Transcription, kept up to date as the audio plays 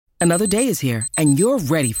Another day is here, and you're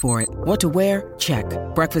ready for it. What to wear? Check.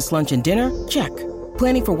 Breakfast, lunch, and dinner? Check.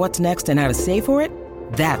 Planning for what's next and how to save for it?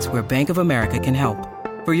 That's where Bank of America can help.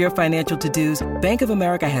 For your financial to-dos, Bank of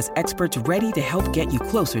America has experts ready to help get you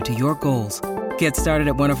closer to your goals. Get started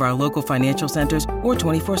at one of our local financial centers or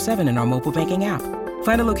 24/7 in our mobile banking app.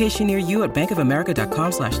 Find a location near you at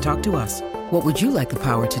bankofamerica.com/talktous. What would you like the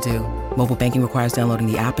power to do? Mobile banking requires downloading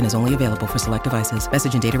the app and is only available for select devices.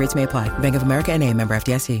 Message and data rates may apply. Bank of America N.A., member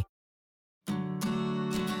FDIC.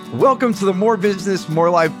 Welcome to the More Business, More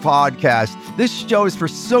Life podcast. This show is for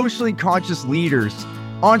socially conscious leaders,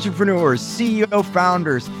 entrepreneurs, CEO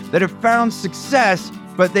founders that have found success,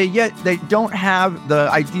 but they don't have the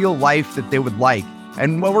ideal life that they would like.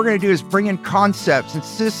 And what we're going to do is bring in concepts and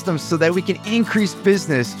systems so that we can increase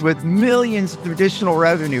business with millions of additional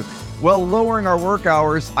revenue while lowering our work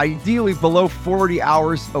hours, ideally below 40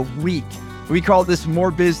 hours a week. We call this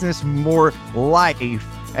More Business, More Life.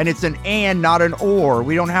 And it's an and, not an or.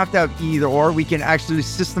 We don't have to have either or. We can actually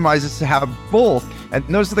systemize this to have both. And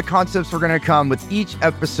those are the concepts we're going to come with each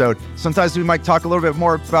episode. Sometimes we might talk a little bit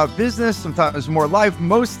more about business, sometimes more life,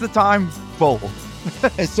 most of the time, both.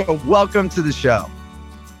 So welcome to the show.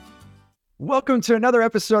 Welcome to another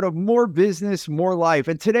episode of More Business, More Life.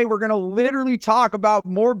 And today we're going to literally talk about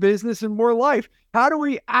more business and more life. How do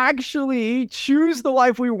we actually choose the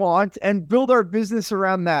life we want and build our business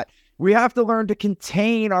around that? We have to learn to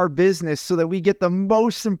contain our business so that we get the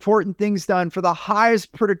most important things done for the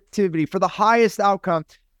highest productivity, for the highest outcome,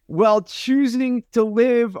 while choosing to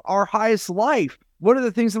live our highest life. What are the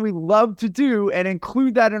things that we love to do and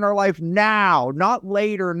include that in our life now, not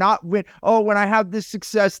later, not when I have this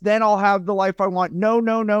success, then I'll have the life I want.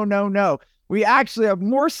 No. We actually have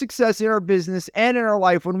more success in our business and in our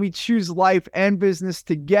life when we choose life and business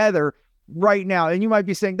together right now. And you might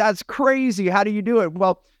be saying, that's crazy. How do you do it?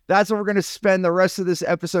 Well, that's what we're going to spend the rest of this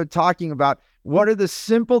episode talking about. What are the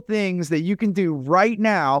simple things that you can do right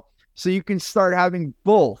now so you can start having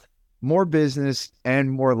both more business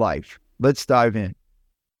and more life? Let's dive in.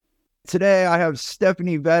 Today, I have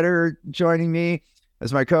Stephanie Vetter joining me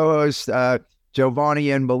as my co-host.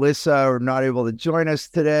 Giovanni and Melissa are not able to join us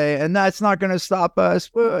today, and that's not going to stop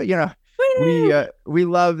us. Well, we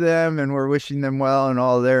love them and we're wishing them well in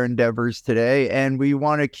all their endeavors today. And we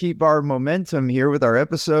want to keep our momentum here with our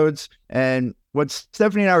episodes. And what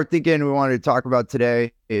Stephanie and I were thinking we wanted to talk about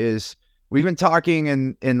today is we've been talking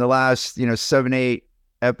in the last, 7, 8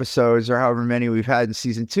 episodes or however many we've had in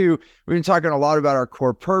season 2. We've been talking a lot about our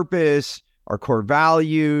core purpose, our core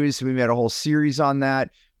values. We made a whole series on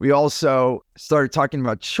that. We also started talking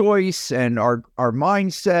about choice and our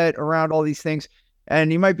mindset around all these things.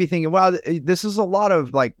 And you might be thinking, wow, this is a lot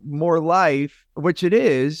of like more life, which it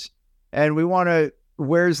is. And we want to,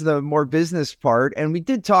 where's the more business part? And we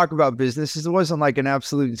did talk about businesses. It wasn't like an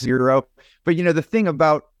absolute zero. But, the thing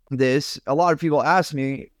about this, a lot of people ask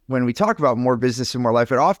me when we talk about more business and more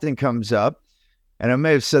life, it often comes up. And I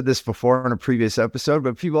may have said this before in a previous episode,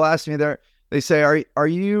 but people ask me they say, are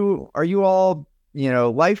you all,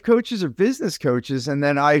 life coaches or business coaches? And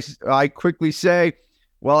then I quickly say,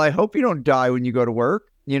 well, I hope you don't die when you go to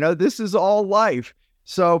work. This is all life.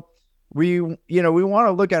 So we want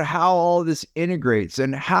to look at how all this integrates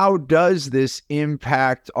and how does this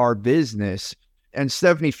impact our business. And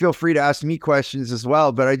Stephanie, feel free to ask me questions as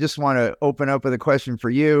well, but I just want to open up with a question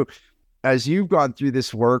for you. As you've gone through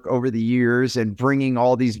this work over the years and bringing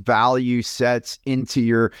all these value sets into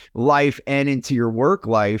your life and into your work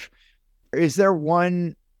life, is there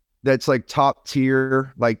one that's like top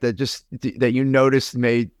tier, like that you noticed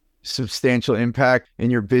made substantial impact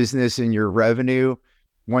in your business and your revenue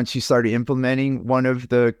once you started implementing one of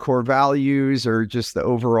the core values or just the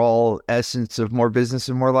overall essence of more business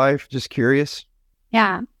and more life? Just curious.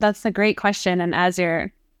 Yeah, that's a great question. And as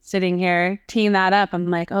you're sitting here teeing that up,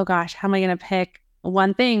 I'm like, oh gosh, how am I going to pick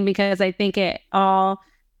one thing? Because I think it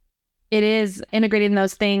is integrating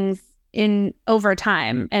those things in over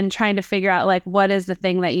time and trying to figure out like what is the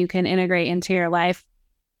thing that you can integrate into your life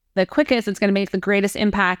the quickest. It's going to make the greatest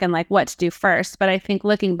impact and like what to do first. But I think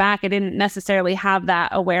looking back, I didn't necessarily have that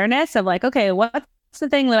awareness of like, okay, what's the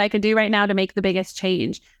thing that I could do right now to make the biggest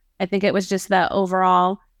change? I think it was just the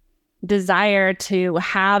overall desire to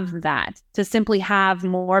have that, to simply have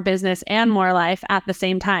more business and more life at the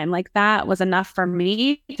same time. Like that was enough for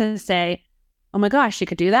me to say, oh my gosh, you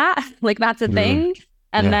could do that. Like that's a thing.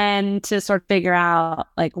 And then to sort of figure out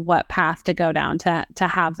like what path to go down to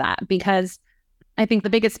have that. Because I think the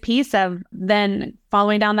biggest piece of then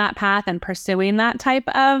following down that path and pursuing that type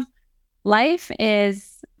of life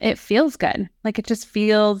is it feels good. Like it just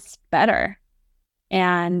feels better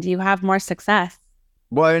and you have more success.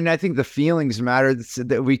 Well, and I think the feelings matter.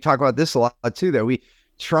 That we talk about this a lot too, that we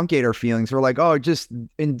truncate our feelings. We're like, oh, just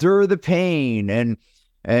endure the pain, and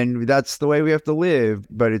that's the way we have to live,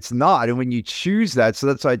 but it's not. And when you choose that, so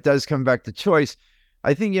that's why it does come back to choice.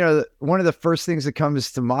 I think, one of the first things that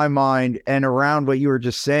comes to my mind and around what you were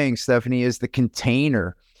just saying, Stephanie, is the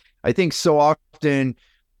container. I think so often,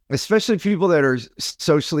 especially people that are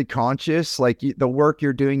socially conscious, like the work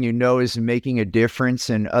you're doing, is making a difference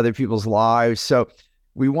in other people's lives. So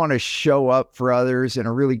we want to show up for others in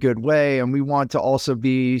a really good way, and we want to also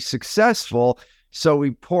be successful. So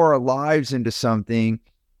we pour our lives into something,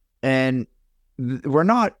 and we're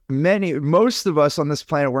not most of us on this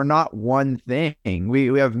planet, we're not one thing.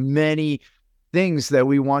 We have many things that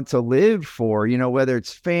we want to live for, whether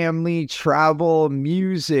it's family, travel,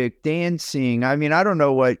 music, dancing. I mean, I don't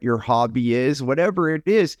know what your hobby is, whatever it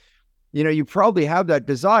is, you probably have that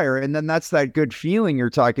desire. And then that's that good feeling you're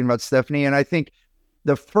talking about, Stephanie. And I think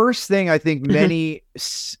the first thing many,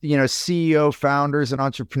 CEO founders and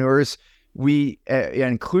entrepreneurs,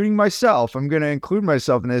 including myself, I'm going to include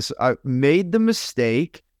myself in this. I made the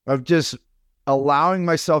mistake of just allowing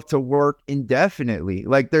myself to work indefinitely.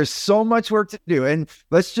 Like, there's so much work to do. And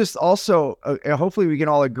let's just also, hopefully we can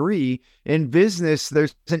all agree, in business,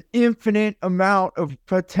 there's an infinite amount of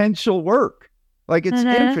potential work. Like, it's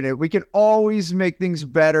infinite. We can always make things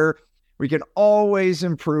better. We can always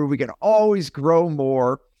improve. We can always grow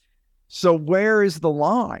more. So where is the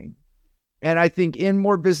line? And I think in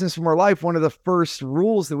More Business, More Life, one of the first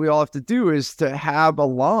rules that we all have to do is to have a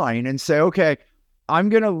line and say, okay, I'm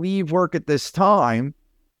going to leave work at this time.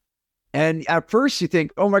 And at first you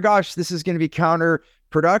think, oh my gosh, this is going to be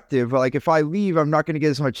counterproductive. Like, if I leave, I'm not going to get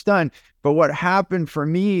as much done. But what happened for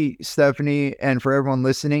me, Stephanie, and for everyone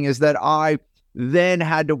listening, is that I then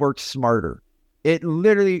had to work smarter. It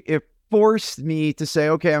forced me to say,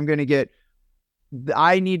 okay,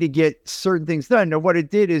 I need to get certain things done. Now, what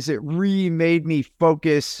it did is it made me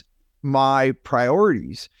focus my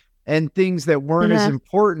priorities, and things that weren't as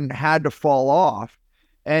important had to fall off.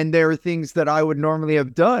 And there are things that I would normally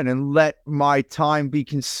have done and let my time be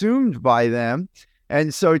consumed by them.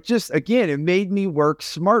 And so it made me work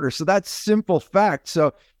smarter. So that's simple fact.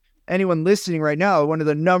 So anyone listening right now, one of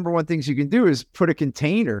the number one things you can do is put a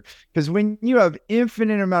container, because when you have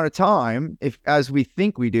infinite amount of time, as we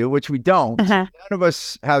think we do, which we don't, none of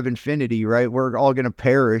us have infinity, right? We're all going to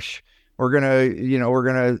perish. Or we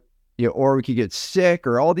could get sick,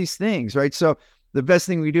 or all these things, right? So the best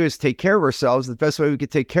thing we do is take care of ourselves. The best way we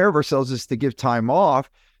could take care of ourselves is to give time off.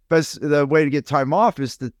 The way to get time off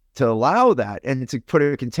is to allow that and to put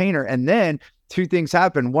a container. And then two things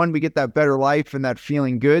happen. One, we get that better life and that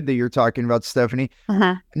feeling good that you're talking about, Stephanie.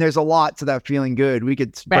 And there's a lot to that feeling good. We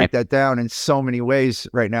could break that down in so many ways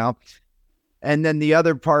right now. And then the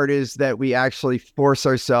other part is that we actually force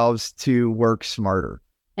ourselves to work smarter.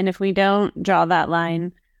 And if we don't draw that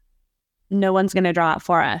line, no one's going to draw it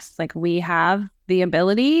for us. Like, we have the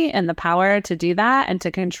ability and the power to do that and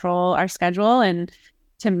to control our schedule and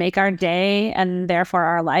to make our day and therefore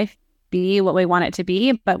our life be what we want it to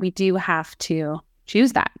be. But we do have to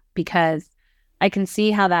choose that, because I can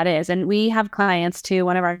see how that is. And we have clients too.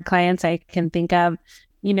 One of our clients I can think of,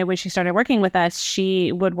 when she started working with us,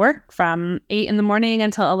 she would work from 8 a.m.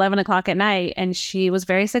 until 11 o'clock at night. And she was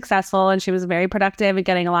very successful and she was very productive and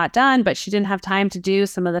getting a lot done, but she didn't have time to do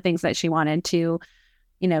some of the things that she wanted to,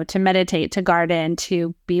 to meditate, to garden,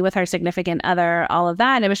 to be with her significant other, all of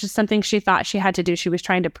that. And it was just something she thought she had to do. She was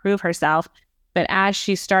trying to prove herself. But as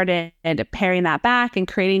she started paring that back and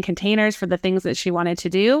creating containers for the things that she wanted to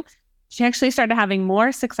do, she actually started having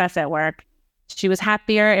more success at work. She was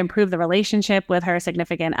happier, improved the relationship with her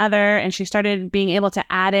significant other, and she started being able to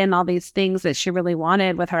add in all these things that she really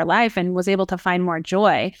wanted with her life and was able to find more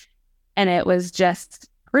joy. And it was just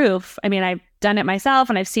proof. I mean, I've done it myself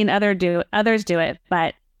and I've seen others do it,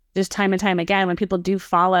 but just time and time again, when people do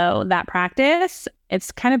follow that practice, it's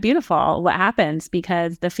kind of beautiful what happens,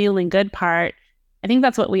 because the feeling good part, I think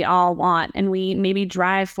that's what we all want. And we maybe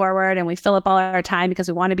drive forward and we fill up all our time because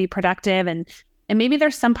we want to be productive. And maybe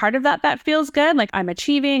there's some part of that feels good. Like, I'm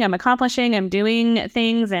achieving, I'm accomplishing, I'm doing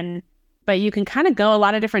things. But you can kind of go a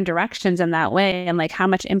lot of different directions in that way. And like, how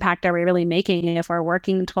much impact are we really making if we're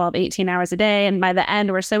working 12, 18 hours a day? And by the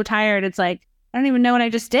end, we're so tired. It's like, I don't even know what I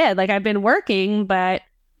just did. Like, I've been working, but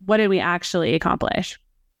what did we actually accomplish?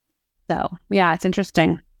 So yeah, it's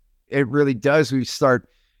interesting. It really does.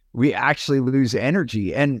 We actually lose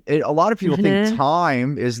energy. And a lot of people think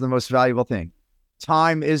time is the most valuable thing.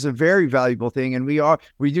 Time is a very valuable thing. And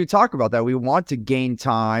we do talk about that. We want to gain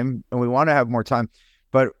time and we want to have more time.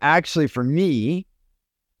 But actually, for me,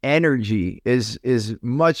 energy is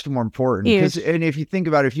much more important. Because, and if you think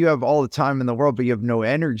about it, if you have all the time in the world, but you have no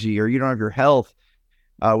energy, or you don't have your health,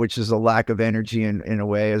 which is a lack of energy in a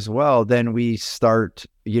way as well, then we start,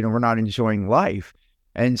 we're not enjoying life.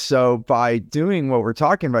 And so by doing what we're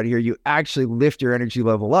talking about here, you actually lift your energy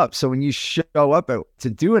level up. So when you show up to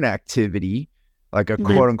do an activity, like a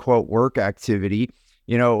quote unquote work activity,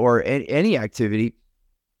 or any activity,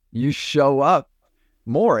 you show up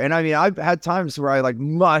more. And I mean, I've had times where I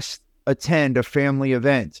must attend a family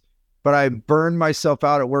event, but I burn myself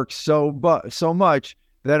out at work so much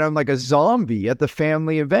that I'm like a zombie at the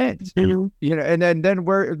family event, and then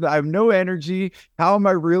where I have no energy. How am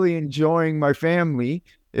I really enjoying my family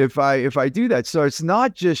if I do that? So it's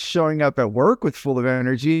not just showing up at work with full of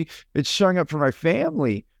energy, it's showing up for my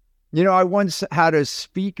family. I once had a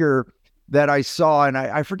speaker that I saw, and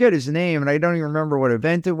I forget his name, and I don't even remember what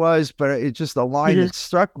event it was, but it's just a line that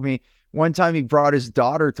struck me. One time he brought his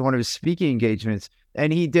daughter to one of his speaking engagements,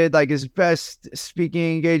 and he did his best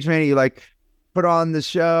speaking engagement. He put on the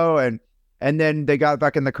show, and then they got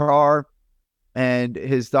back in the car, and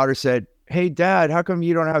his daughter said, "Hey Dad, how come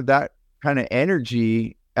you don't have that kind of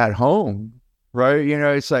energy at home?" Right?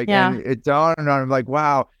 It's and it dawned on him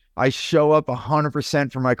wow, I show up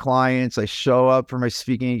 100% for my clients. I show up for my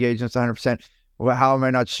speaking engagements 100%. Well, how am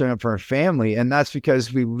I not showing up for our family? And that's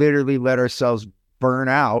because we literally let ourselves burn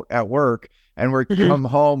out at work, and we're come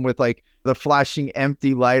home with the flashing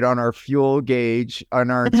empty light on our fuel gauge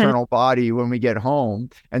on our internal body when we get home.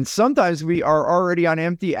 And sometimes we are already on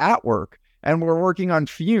empty at work, and we're working on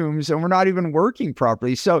fumes, and we're not even working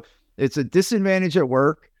properly. So it's a disadvantage at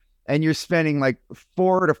work, and you're spending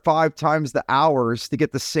 4 to 5 times the hours to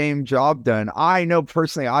get the same job done. I know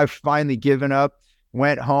personally, I've finally given up,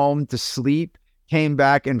 went home to sleep, came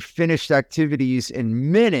back and finished activities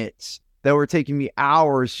in minutes that were taking me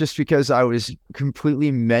hours just because I was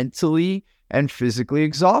completely mentally and physically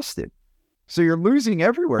exhausted. So you're losing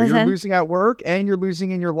everywhere. You're losing at work, and you're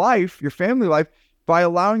losing in your life, your family life, by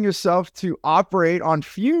allowing yourself to operate on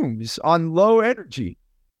fumes, on low energy.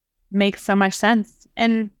 Makes so much sense.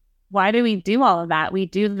 And why do we do all of that? We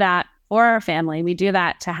do that for our family. We do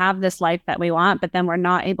that to have this life that we want, but then we're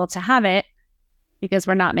not able to have it because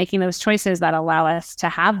we're not making those choices that allow us to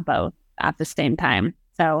have both at the same time.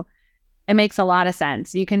 So it makes a lot of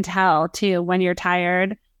sense. You can tell too when you're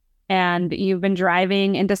tired and you've been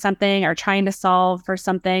driving into something or trying to solve for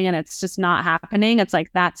something and it's just not happening. It's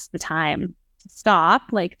that's the time to stop,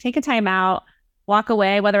 take a time out, walk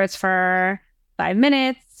away, whether it's for 5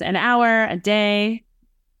 minutes, an hour, a day,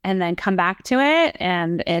 and then come back to it.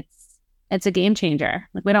 And it's a game changer.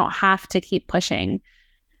 We don't have to keep pushing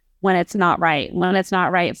when it's not right,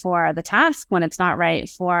 for the task, when it's not right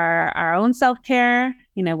for our own self-care,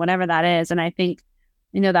 whatever that is. And I think,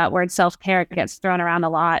 that word self-care gets thrown around a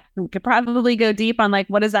lot. We could probably go deep on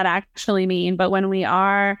what does that actually mean? But when we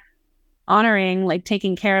are honoring,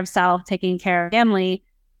 taking care of self, taking care of family,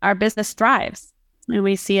 our business thrives. And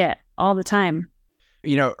we see it all the time.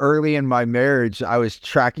 Early in my marriage, I was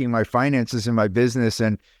tracking my finances in my business,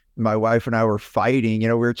 and my wife and I were fighting.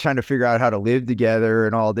 We were trying to figure out how to live together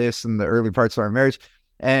and all this in the early parts of our marriage.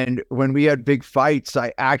 And when we had big fights,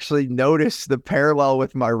 I actually noticed the parallel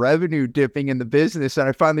with my revenue dipping in the business. And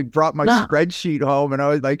I finally brought my spreadsheet home, and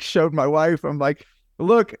I was showed my wife. I'm like,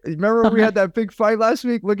 look, remember we had that big fight last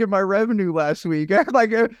week? Look at my revenue last week.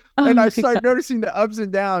 And I started noticing the ups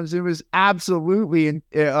and downs. It was absolutely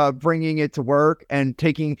bringing it to work and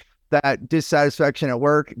taking that dissatisfaction at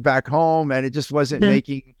work back home. And it just wasn't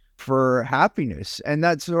making for happiness. And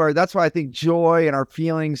that's why I think joy and our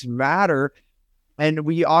feelings matter. And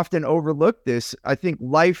we often overlook this. I think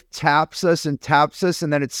life taps us, and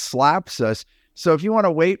then it slaps us. So if you want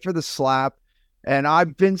to wait for the slap, and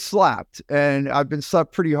I've been slapped, and I've been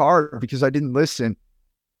slapped pretty hard because I didn't listen.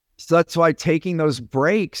 So that's why taking those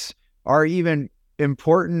breaks are even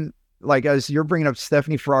important, as you're bringing up,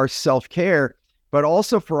 Stephanie, for our self-care, but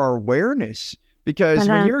also for our awareness. Because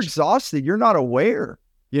when you're exhausted, you're not aware.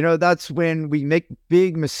 That's when we make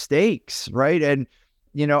big mistakes, right? And,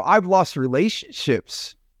 I've lost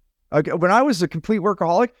relationships. When I was a complete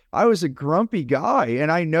workaholic, I was a grumpy guy.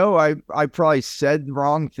 And I know I probably said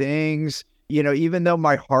wrong things. Even though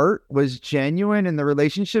my heart was genuine in the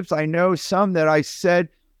relationships, I know some that I said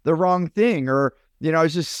the wrong thing, or, I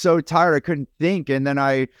was just so tired I couldn't think. And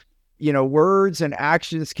then words and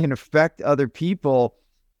actions can affect other people.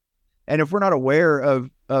 And if we're not aware of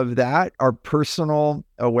that, our personal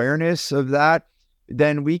awareness of that,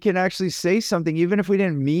 then we can actually say something. Even if we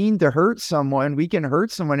didn't mean to hurt someone, we can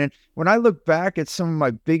hurt someone. And when I look back at some of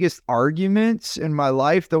my biggest arguments in my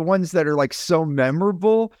life, the ones that are like so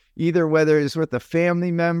memorable, either whether it's with a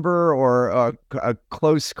family member or a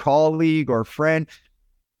close colleague or friend,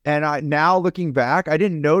 and now looking back, I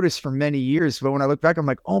didn't notice for many years, but when I look back, I'm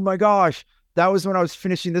like, oh my gosh, that was when I was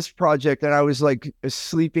finishing this project and I was like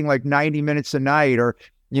sleeping like 90 minutes a night. Or,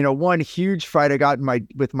 one huge fight I got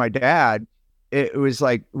with my dad, it was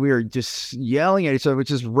like we were just yelling at each other, which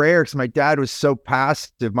is rare because my dad was so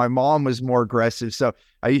passive. My mom was more aggressive. So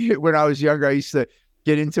when I was younger, I used to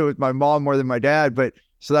get into it with my mom more than my dad. But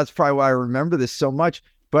so that's probably why I remember this so much.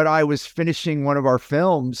 But I was finishing one of our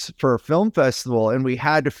films for a film festival and we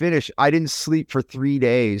had to finish. I didn't sleep for 3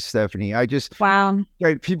 days, Stephanie. Wow.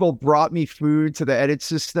 People brought me food to the edit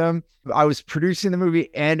system. I was producing the movie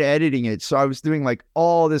and editing it. So I was doing like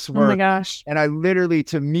all this work. Oh my gosh. And I literally,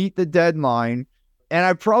 to meet the deadline, and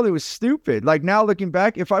I probably was stupid. Like now looking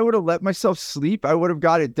back, if I would have let myself sleep, I would have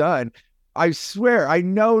got it done. I swear, I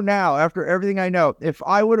know now, after everything I know, if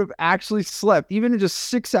I would have actually slept, even in just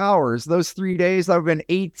 6 hours, those 3 days, that would have been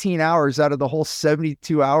 18 hours out of the whole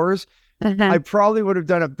 72 hours. I probably would have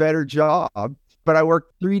done a better job. But I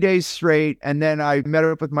worked 3 days straight, and then I met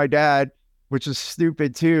up with my dad, which was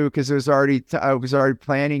stupid too, because I was already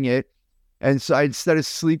planning it. And so instead of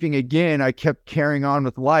sleeping again, I kept carrying on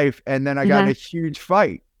with life, and then I got in a huge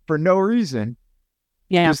fight for no reason.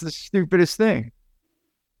 Yeah. It was the stupidest thing.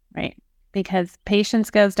 Right. Because patience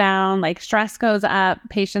goes down, like stress goes up,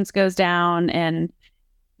 patience goes down, and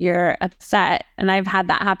you're upset. And I've had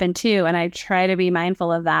that happen too. And I try to be mindful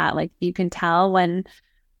of that. Like I can tell when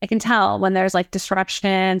there's like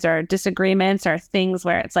disruptions or disagreements or things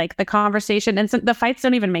where it's like the conversation and the fights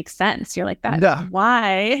don't even make sense. You're like, that. No.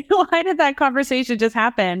 Why did that conversation just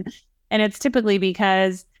happen? And it's typically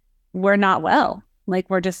because we're not well. Like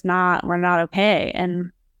we're not okay.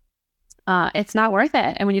 And it's not worth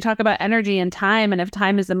it. And when you talk about energy and time, and if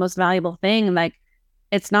time is the most valuable thing, like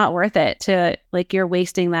it's not worth it to like you're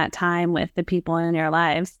wasting that time with the people in your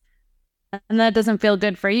lives. And that doesn't feel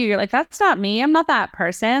good for you. You're like, that's not me. I'm not that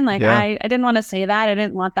person. Like I didn't want to say that. I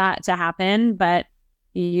didn't want that to happen. But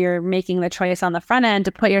you're making the choice on the front end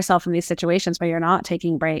to put yourself in these situations where you're not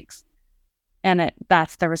taking breaks. And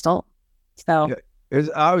that's the result. So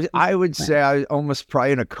I would say I was almost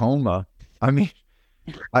probably in a coma. I mean,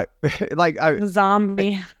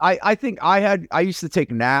 zombie. I think I used to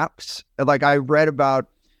take naps. Like I read about,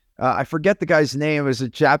 I forget the guy's name. It was a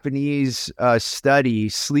Japanese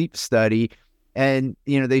sleep study. And,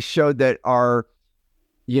 they showed that our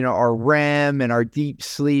REM and our deep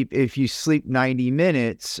sleep, if you sleep 90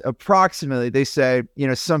 minutes, approximately, they said,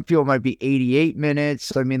 some people might be 88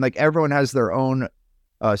 minutes. I mean, like everyone has their own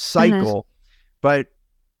cycle, but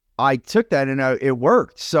I took that and it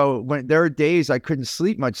worked. So when there are days I couldn't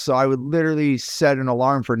sleep much, so I would literally set an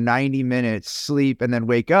alarm for 90 minutes, sleep, and then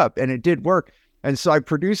wake up, and it did work. And so I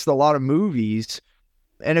produced a lot of movies.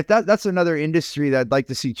 And if that's another industry that I'd like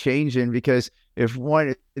to see change in, because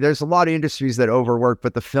there's a lot of industries that overwork,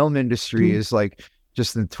 but the film industry is like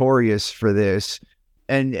just notorious for this.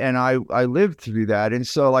 And I lived through that. And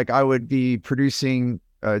so like I would be producing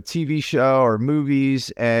a TV show or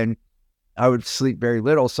movies, and I would sleep very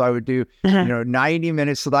little. So I would do, 90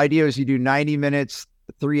 minutes. So the idea is you do 90 minutes,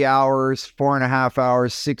 3 hours, 4.5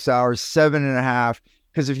 hours, 6 hours, 7.5.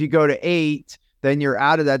 Because if you go to 8, then you're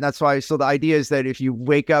out of that. And that's why. So the idea is that if you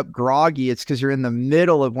wake up groggy, it's because you're in the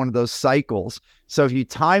middle of one of those cycles. So if you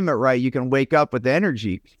time it right, you can wake up with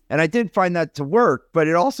energy. And I did find that to work, but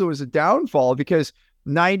it also was a downfall because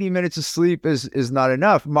 90 minutes of sleep is not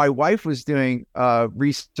enough. My wife was doing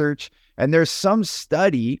research, and there's some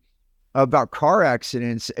study about car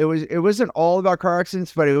accidents. It wasn't all about car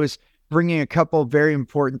accidents, but it was bringing a couple of very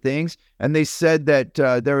important things. And they said that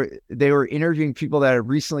they were interviewing people that had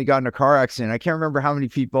recently gotten a car accident. I can't remember how many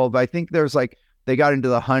people, but I think there was they got into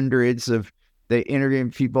the hundreds of they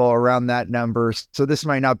interviewing people around that number. So this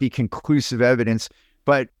might not be conclusive evidence,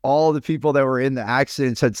 but all the people that were in the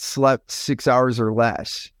accidents had slept 6 hours or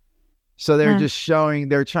less. So they're just showing,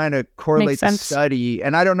 they're trying to correlate the study.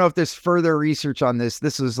 And I don't know if there's further research on this.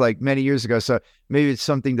 This was like many years ago, so maybe it's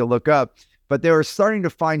something to look up. But they were starting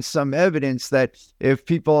to find some evidence that if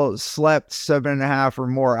people slept 7.5 or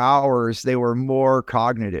more hours, they were more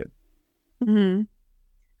cognitive. Mm-hmm.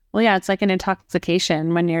 Well, yeah, it's like an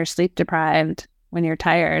intoxication when you're sleep deprived, when you're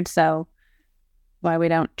tired. So why we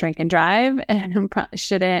don't drink and drive, and probably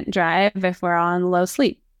shouldn't drive if we're on low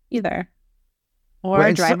sleep either.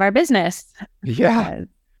 Or drive our business. Yeah.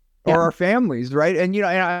 Or our families, right? And, and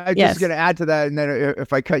I'm just going to add to that. And then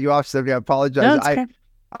if I cut you off, Stephanie, I apologize.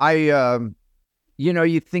 No,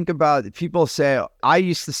 you think about, people say, I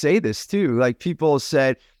used to say this too, like people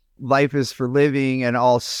said, life is for living and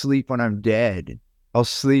I'll sleep when I'm dead. I'll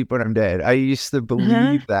sleep when I'm dead. I used to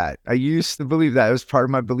believe that. It was part of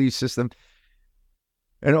my belief system.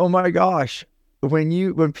 And oh my gosh,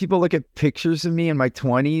 when people look at pictures of me in my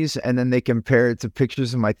 20s and then they compare it to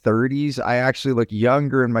pictures in my 30s, I actually look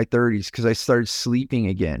younger in my 30s because I started sleeping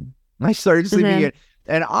again. I started sleeping again.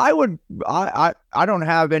 And I don't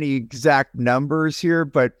have any exact numbers here,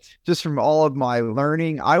 but just from all of my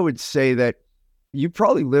learning, I would say that you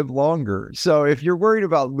probably live longer. So if you're worried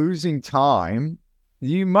about losing time,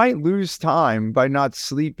 you might lose time by not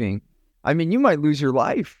sleeping. I mean, you might lose your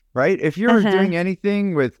life, right? If you're doing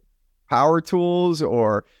anything with power tools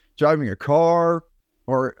or driving a car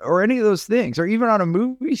or any of those things, or even on a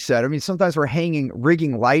movie set. I mean, sometimes we're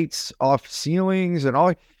rigging lights off ceilings and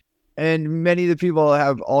all. And many of the people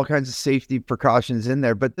have all kinds of safety precautions in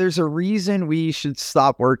there, but there's a reason we should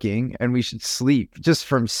stop working and we should sleep just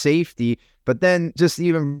from safety. But then just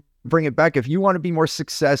even bring it back. If you want to be more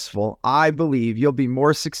successful, I believe you'll be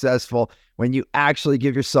more successful when you actually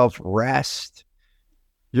give yourself rest.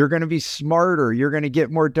 You're going to be smarter. You're going to get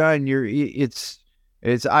more done.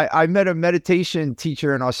 I met a meditation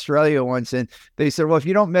teacher in Australia once, and they said, well, if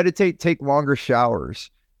you don't meditate, take longer showers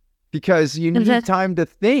because you need time to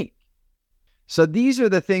think. So these are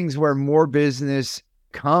the things where more business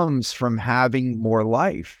comes from having more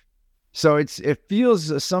life. So it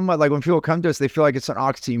feels somewhat like when people come to us, they feel like it's an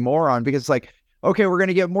oxymoron because it's like, okay, we're going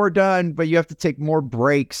to get more done, but you have to take more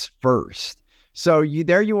breaks first. So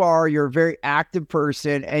there you are, you're a very active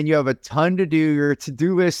person and you have a ton to do. Your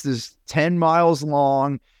to-do list is 10 miles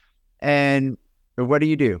long. And what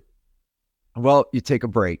do? Well, you take a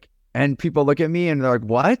break. And people look at me and they're like,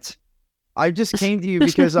 what? I just came to you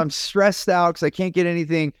because I'm stressed out because I can't get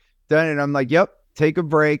anything done. And I'm like, yep, take a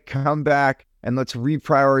break, come back, and let's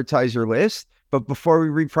reprioritize your list. But before we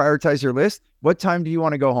reprioritize your list, what time do you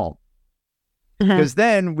want to go home? Because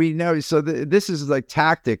then we know. So this is like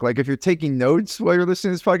tactic. Like if you're taking notes while you're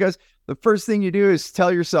listening to this podcast, the first thing you do is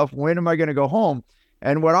tell yourself, when am I going to go home?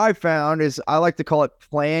 And what I found is I like to call it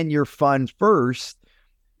plan your fun first.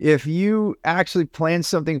 If you actually plan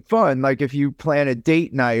something fun, like if you plan a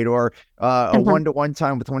date night or a one-to-one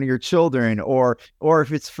time with one of your children, or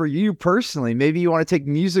if it's for you personally, maybe you want to take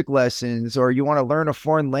music lessons or you want to learn a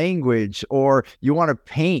foreign language or you want to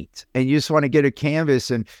paint and you just want to get a canvas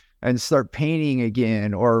and start painting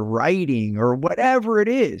again or writing or whatever it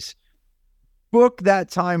is, book that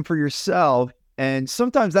time for yourself. And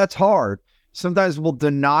sometimes that's hard. Sometimes we'll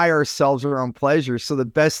deny ourselves our own pleasure. So the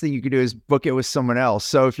best thing you can do is book it with someone else.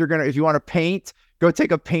 So if you want to paint, go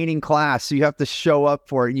take a painting class. So you have to show up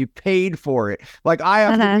for it and you paid for it. Like I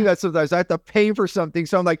have to do that sometimes. I have to pay for something.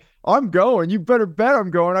 So I'm like, I'm going. You better bet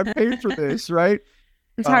I'm going. I paid for this, right?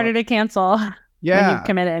 It's harder to cancel when you've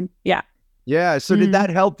committed. Yeah. Yeah. So did that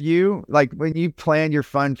help you? Like when you plan your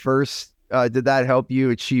fun first, did that help you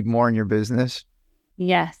achieve more in your business?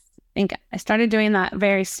 Yes. I think I started doing that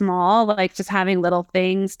very small, like just having little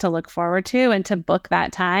things to look forward to and to book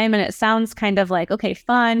that time. And it sounds kind of like, okay,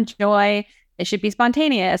 fun, joy, it should be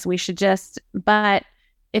spontaneous. But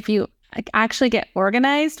if you actually get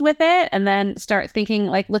organized with it and then start thinking,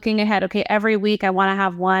 like looking ahead, okay, every week I want to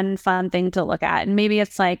have one fun thing to look at. And maybe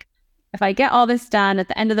it's like, if I get all this done at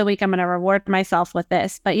the end of the week, I'm going to reward myself with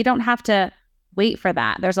this, but you don't have to wait for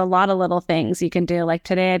that. There's a lot of little things you can do. Like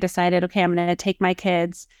today I decided, okay, I'm going to take my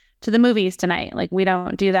kids to the movies tonight. Like we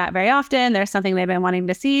don't do that very often. There's something they've been wanting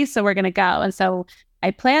to see, so we're going to go. And so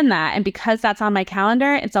I plan that. And because that's on my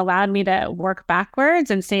calendar, it's allowed me to work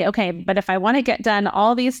backwards and say, okay, but if I want to get done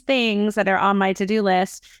all these things that are on my to-do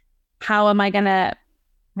list, how am I going to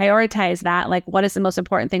prioritize that? Like what is the most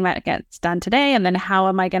important thing that gets done today? And then how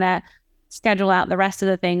am I going to schedule out the rest of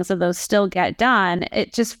the things so those still get done?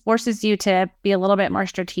 It just forces you to be a little bit more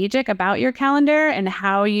strategic about your calendar and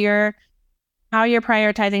how you're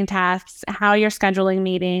prioritizing tasks, how you're scheduling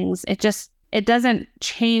meetings. It doesn't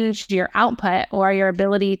change your output or your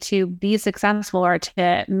ability to be successful or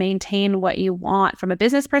to maintain what you want from a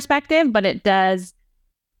business perspective, but it does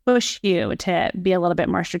push you to be a little bit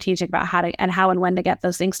more strategic about how and when to get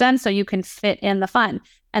those things done so you can fit in the fun.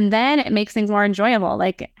 And then it makes things more enjoyable.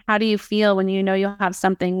 Like, how do you feel when you know you'll have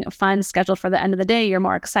something fun scheduled for the end of the day? You're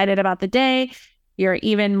more excited about the day. You're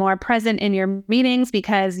even more present in your meetings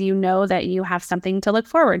because you know that you have something to look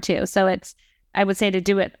forward to. So I would say to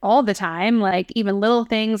do it all the time, like even little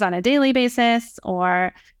things on a daily basis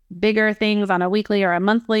or bigger things on a weekly or a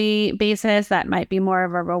monthly basis that might be more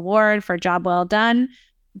of a reward for job well done.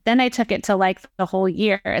 Then I took it to like the whole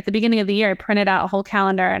year. At the beginning of the year, I printed out a whole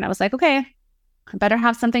calendar and I was like, okay, I better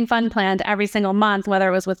have something fun planned every single month, whether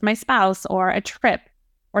it was with my spouse or a trip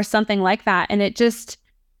or something like that. And it just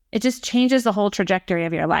changes the whole trajectory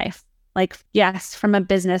of your life. Like, yes, from a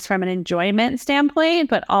business, from an enjoyment standpoint,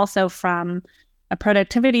 but also from a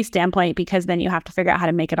productivity standpoint, because then you have to figure out how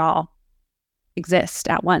to make it all exist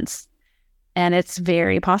at once. And it's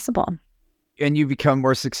very possible. And you become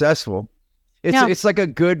more successful. It's like a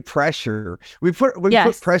good pressure. We put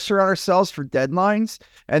pressure on ourselves for deadlines,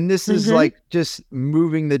 and this is like just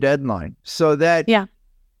moving the deadline so that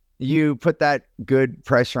you put that good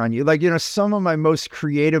pressure on you. Like, some of my most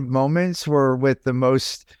creative moments were with the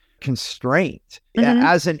most constraint.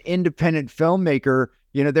 As an independent filmmaker,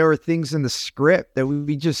 there were things in the script that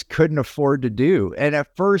we just couldn't afford to do. And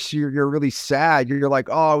at first you're really sad. You're like,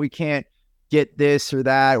 oh, we can't get this or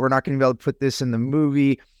that. We're not going to be able to put this in the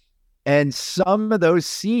movie. And some of those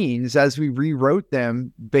scenes, as we rewrote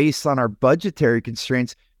them based on our budgetary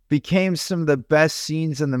constraints, became some of the best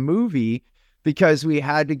scenes in the movie because we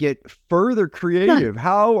had to get further creative.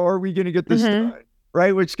 How are we going to get this done?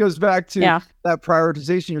 Right? Which goes back to that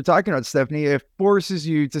prioritization you're talking about, Stephanie. It forces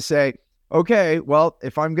you to say, okay, well,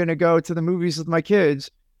 if I'm going to go to the movies with my kids,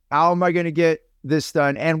 how am I going to get this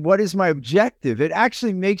done? And what is my objective? It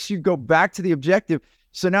actually makes you go back to the objective.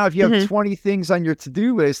 So now if you have 20 things on your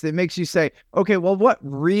to-do list, it makes you say, okay, well, what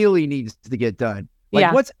really needs to get done?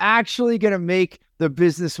 Like what's actually going to make the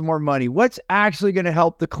business more money? What's actually going to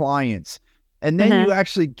help the clients? And then you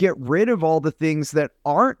actually get rid of all the things that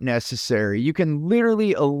aren't necessary. You can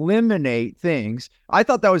literally eliminate things. I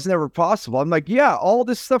thought that was never possible. I'm like, yeah, all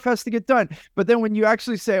this stuff has to get done. But then when you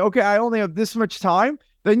actually say, okay, I only have this much time,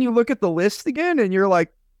 then you look at the list again and you're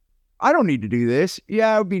like, I don't need to do this.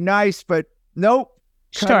 Yeah, it would be nice, but nope.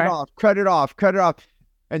 Cut it off,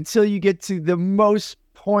 until you get to the most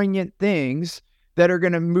poignant things that are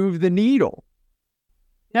going to move the needle.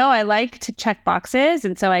 No, I like to check boxes.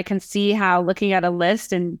 And so I can see how looking at a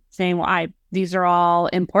list and saying, well, these are all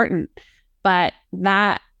important. But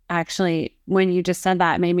that actually, when you just said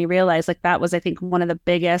that, made me realize like that was, I think, one of the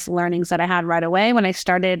biggest learnings that I had right away when I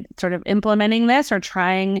started sort of implementing this or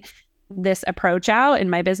trying this approach out in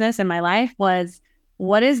my business, in my life, was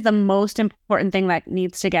what is the most important thing that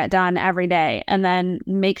needs to get done every day? And then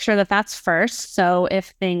make sure that that's first. So if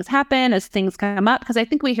things happen, as things come up, because I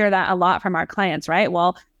think we hear that a lot from our clients, right?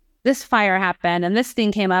 Well, this fire happened and this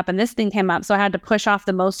thing came up and this thing came up. So I had to push off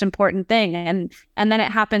the most important thing. And then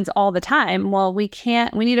it happens all the time. Well, we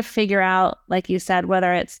need to figure out, like you said,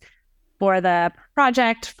 whether it's for the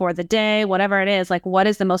project, for the day, whatever it is, like what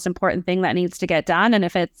is the most important thing that needs to get done? And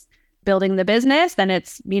if it's building the business, then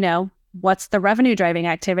it's, what's the revenue driving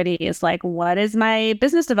activity? Is like, what does my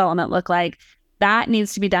business development look like? That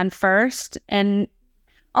needs to be done first. And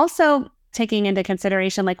also taking into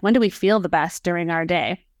consideration, like, when do we feel the best during our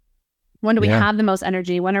day? When do we have the most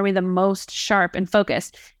energy? When are we the most sharp and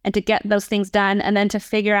focused? And to get those things done, and then to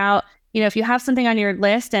figure out, if you have something on your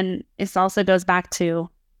list, and this also goes back to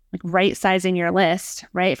like right sizing your list,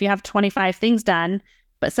 right? If you have 25 things done,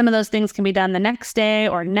 but some of those things can be done the next day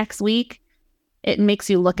or next week, it makes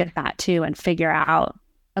you look at that too and figure out,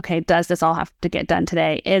 okay, does this all have to get done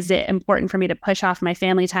today? Is it important for me to push off my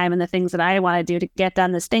family time and the things that I want to do to get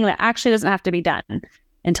done this thing that actually doesn't have to be done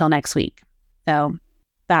until next week? So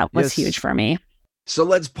that was huge for me. So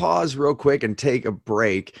let's pause real quick and take a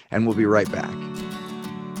break, and we'll be right back.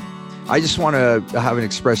 I just want to have an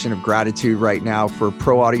expression of gratitude right now for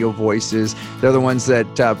Pro Audio Voices. They're the ones that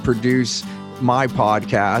produce my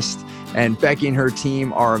podcast. And Becky and her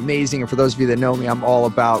team are amazing. And for those of you that know me, I'm all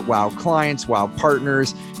about wow clients, wow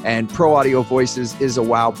partners, and Pro Audio Voices is a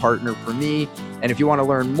wow partner for me. And if you want to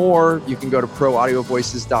learn more, you can go to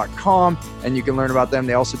proaudiovoices.com and you can learn about them.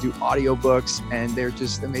 They also do audiobooks, and they're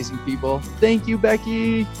just amazing people. Thank you,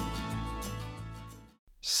 Becky.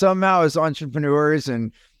 Somehow, as entrepreneurs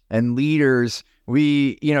and leaders,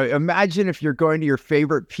 we, imagine if you're going to your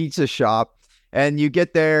favorite pizza shop and you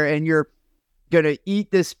get there and you're going to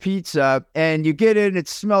eat this pizza and you get it, it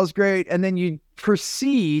smells great, and then you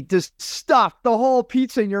proceed to stuff the whole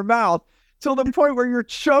pizza in your mouth till the point where you're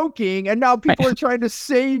choking, and now people are trying to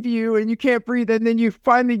save you and you can't breathe, and then you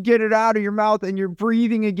finally get it out of your mouth and you're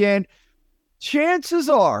breathing again. Chances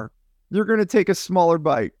are you're going to take a smaller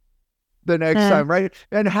bite the next time, right?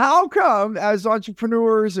 And how come, as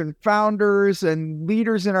entrepreneurs and founders and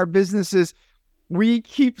leaders in our businesses, we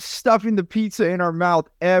keep stuffing the pizza in our mouth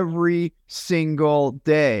every single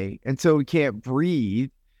day until we can't breathe?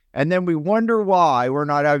 And then we wonder why we're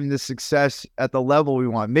not having the success at the level we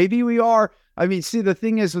want. Maybe we are. I mean, see, the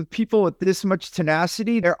thing is, with people with this much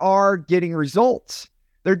tenacity, they are getting results.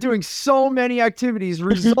 They're doing so many activities.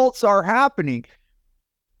 Results are happening.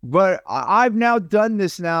 But I've now done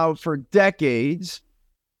this now for decades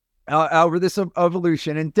over this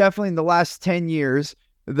evolution, and definitely in the last 10 years,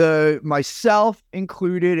 myself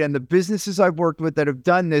included and the businesses I've worked with that have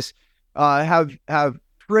done this have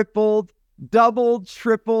tripled, doubled,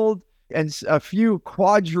 tripled, and a few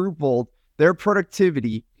quadrupled their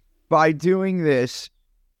productivity by doing this,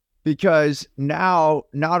 because now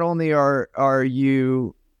not only are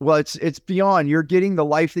you, well, it's beyond, you're getting the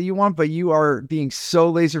life that you want, but you are being so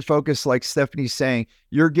laser focused, like Stephanie's saying,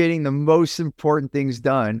 you're getting the most important things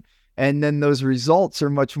done. And then those results are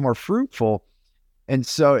much more fruitful. And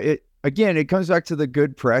so it comes back to the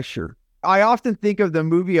good pressure. I often think of the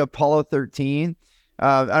movie Apollo 13.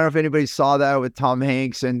 I don't know if anybody saw that with Tom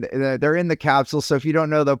Hanks, and they're in the capsule. So if you don't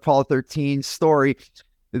know the Apollo 13 story,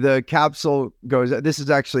 the capsule goes, this is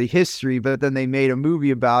actually history, but then they made a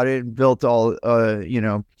movie about it and built all,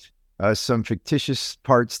 some fictitious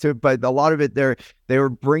parts to it. But a lot of it, they were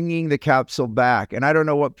bringing the capsule back. And I don't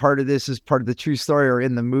know what part of this is part of the true story or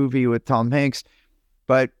in the movie with Tom Hanks,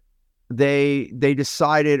 but they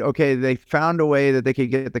decided, okay, they found a way that they could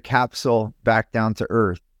get the capsule back down to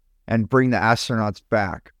Earth and bring the astronauts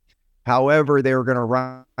back. However, they were going to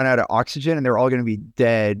run out of oxygen, and they were all going to be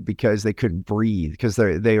dead because they couldn't breathe, because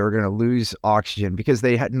they were going to lose oxygen, because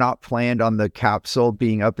they had not planned on the capsule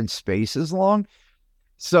being up in space as long.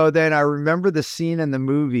 So then I remember the scene in the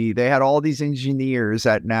movie. They had all these engineers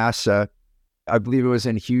at NASA, I believe it was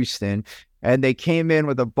in Houston, and they came in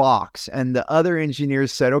with a box, and the other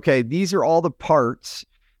engineers said, okay, these are all the parts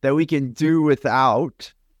that we can do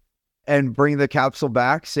without and bring the capsule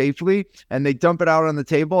back safely. And they dump it out on the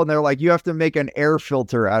table, and they're like, you have to make an air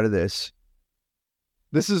filter out of this.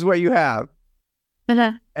 This is what you have.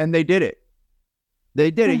 And they did it. They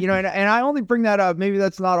did it, and I only bring that up. Maybe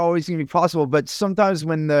that's not always going to be possible, but sometimes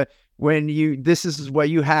this is what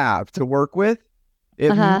you have to work with,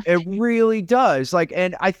 it really does.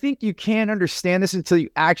 And I think you can't understand this until you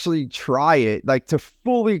actually try it. To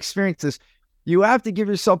fully experience this, you have to give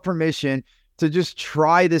yourself permission to just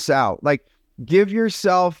try this out. Give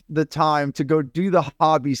yourself the time to go do the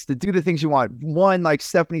hobbies, to do the things you want. One, like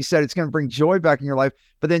Stephanie said, it's going to bring joy back in your life.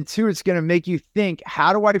 But then two, it's going to make you think,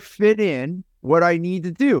 how do I fit in what I need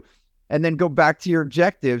to do? And then go back to your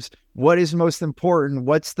objectives. What is most important?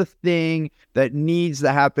 What's the thing that needs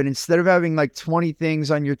to happen? Instead of having 20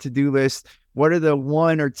 things on your to-do list, what are the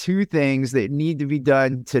one or two things that need to be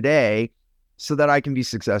done today so that I can be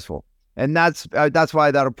successful? And that's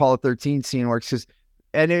why that Apollo 13 scene works,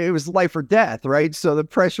 and it was life or death, right? So the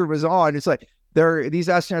pressure was on. It's like, these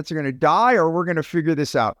astronauts are going to die, or we're going to figure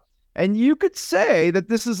this out. And you could say that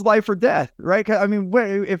this is life or death, right? I mean,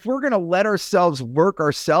 if we're going to let ourselves work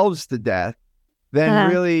ourselves to death,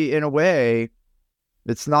 then really, in a way,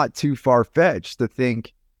 it's not too far-fetched to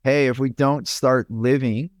think, hey, if we don't start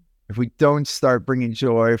living, if we don't start bringing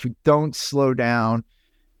joy, if we don't slow down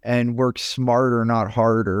and work smarter, not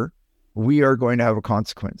harder, we are going to have a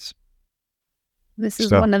consequence. This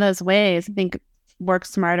is one of those ways. I think work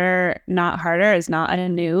smarter, not harder is not a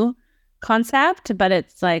new concept, but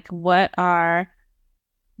it's what are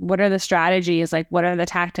the strategies? What are the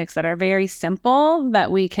tactics that are very simple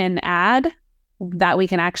that we can add, that we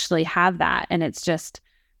can actually have that? And it's just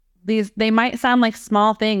they might sound like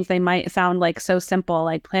small things. They might sound so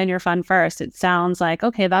simple, plan your fun first. It sounds like,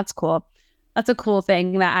 okay, that's cool. That's a cool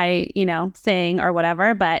thing that I, saying or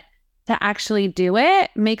whatever, but to actually do it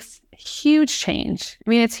makes huge change. I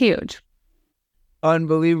mean, it's huge.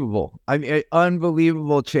 Unbelievable. I mean,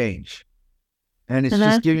 unbelievable change. And it's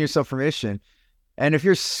just giving yourself permission. And if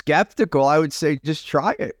you're skeptical, I would say just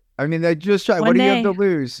try it. I mean, just try. What do you have to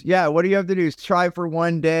lose? Yeah. What do you have to do? Is try for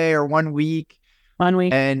one day or 1 week. 1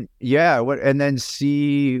 week. And and then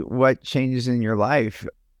see what changes in your life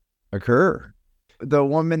occur. The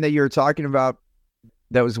woman that you're talking about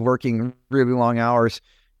that was working really long hours,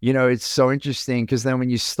 it's so interesting, because then when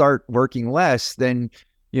you start working less, then,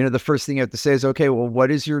 the first thing you have to say is, okay, well, what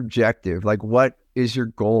is your objective? What is your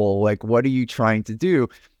goal? What are you trying to do?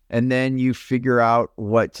 And then you figure out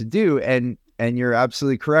what to do. And you're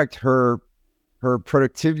absolutely correct. Her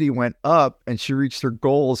productivity went up, and she reached her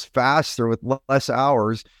goals faster with less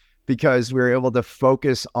hours, because we were able to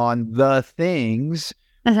focus on the things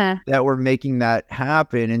that were making that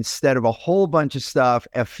happen, instead of a whole bunch of stuff,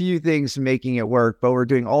 a few things making it work, but we're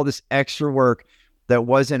doing all this extra work that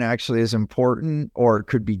wasn't actually as important or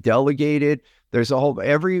could be delegated. There's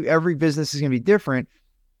every business is going to be different,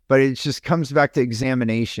 but it just comes back to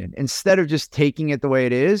examination. Instead of just taking it the way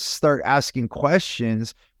it is, start asking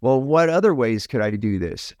questions. Well, what other ways could I do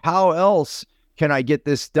this? How else can I get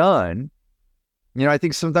this done? I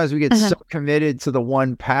think sometimes we get so committed to the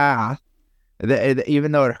one path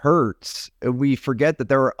Even though it hurts, we forget that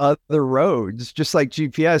there are other roads, just like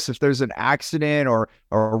GPS. If there's an accident or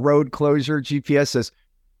a road closure, GPS says,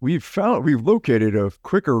 we've located a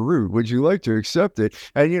quicker route. Would you like to accept it?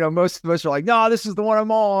 And, most of us are like, no, this is the one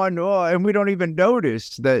I'm on. Oh, and we don't even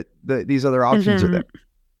notice that these other options are there.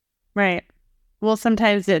 Right. Well,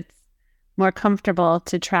 sometimes it's more comfortable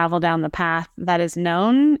to travel down the path that is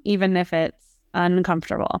known, even if it's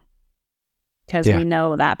uncomfortable, because we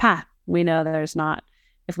know that path. We know there's not,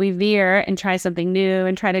 if we veer and try something new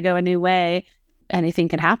and try to go a new way, anything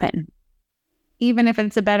can happen, even if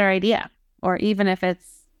it's a better idea, or even if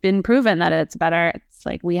it's been proven that it's better. It's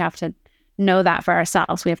like, we have to know that for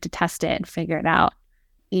ourselves. We have to test it and figure it out.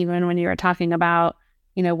 Even when you were talking about,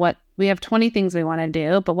 what we have 20 things we want to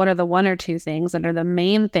do, but what are the one or two things that are the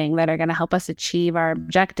main thing that are going to help us achieve our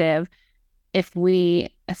objective? If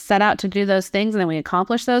we set out to do those things and then we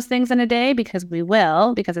accomplish those things in a day, because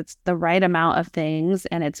it's the right amount of things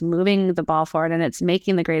and it's moving the ball forward and it's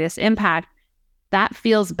making the greatest impact, that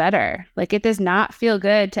feels better. Like, it does not feel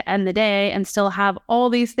good to end the day and still have all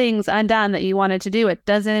these things undone that you wanted to do. It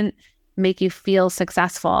doesn't make you feel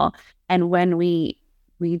successful. And when we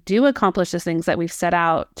do accomplish the things that we've set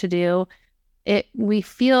out to do, we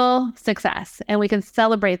feel success, and we can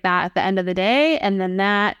celebrate that at the end of the day. And then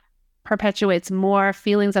that perpetuates more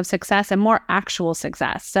feelings of success and more actual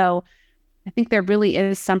success. So I think there really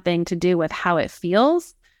is something to do with how it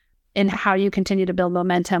feels and how you continue to build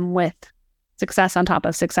momentum with success on top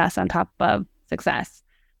of success on top of success.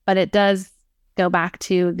 But it does go back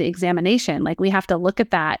to the examination. Like, we have to look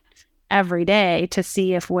at that every day to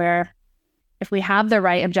see if we have the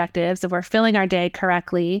right objectives, if we're filling our day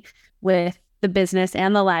correctly with the business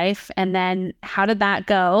and the life, and then how did that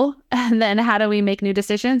go? And then how do we make new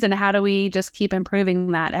decisions, and how do we just keep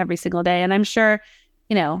improving that every single day? And I'm sure,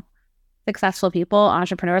 successful people,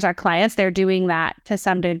 entrepreneurs, our clients, they're doing that to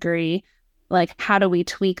some degree. Like, how do we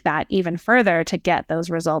tweak that even further to get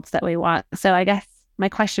those results that we want? So I guess my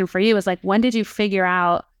question for you is, like, when did you figure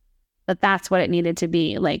out that that's what it needed to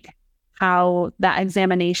be? Like, how that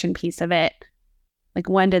examination piece of it, like,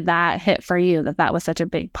 when did that hit for you, that was such a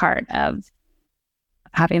big part of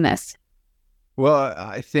having this? Well,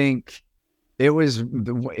 I think it was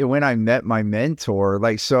when I met my mentor.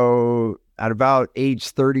 Like, so at about age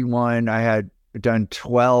 31, I had done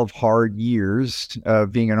 12 hard years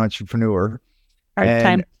of being an entrepreneur. Hard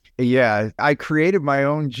time. Yeah, I created my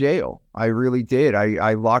own jail. I really did.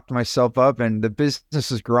 I locked myself up, and the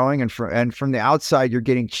business is growing. And from the outside, you're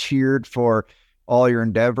getting cheered for all your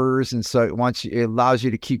endeavors. And so it allows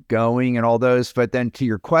you to keep going and all those. But then to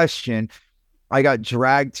your question, I got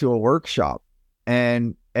dragged to a workshop,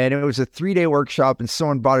 and it was a 3-day workshop, and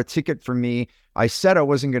someone bought a ticket for me. I said I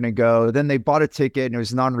wasn't going to go. Then they bought a ticket, and it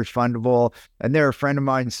was non-refundable, and they're a friend of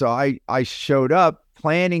mine. So I showed up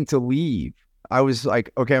planning to leave. I was like,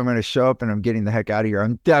 okay, I'm going to show up and I'm getting the heck out of here.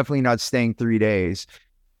 I'm definitely not staying 3 days.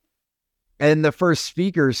 And the first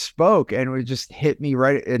speaker spoke, and it just hit me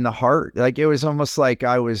right in the heart. Like, it was almost like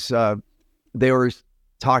they were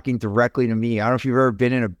talking directly to me. I don't know if you've ever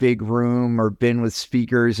been in a big room or been with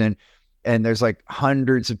speakers and there's like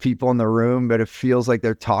hundreds of people in the room, but it feels like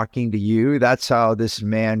they're talking to you. That's how this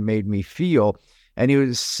man made me feel. And he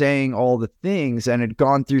was saying all the things, and had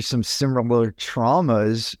gone through some similar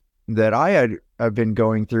traumas that I've been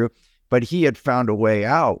going through, but he had found a way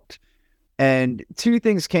out. And 2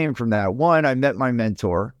 things came from that. 1, I met my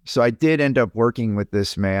mentor. So I did end up working with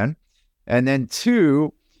this man. And then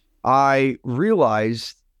 2, I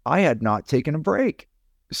realized I had not taken a break.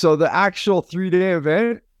 So the actual 3-day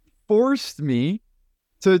event forced me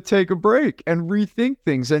to take a break and rethink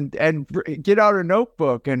things and get out a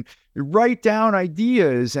notebook and write down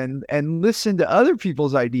ideas and listen to other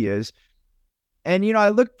people's ideas. And, I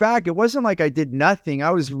look back, it wasn't like I did nothing. I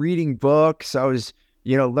was reading books. I was,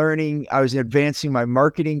 learning. I was advancing my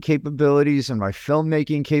marketing capabilities and my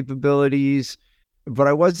filmmaking capabilities, but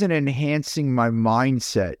I wasn't enhancing my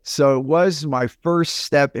mindset. So it was my first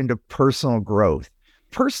step into personal growth.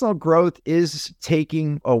 Personal growth is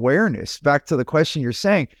taking awareness. Back to the question you're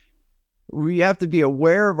saying, we have to be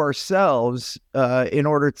aware of ourselves in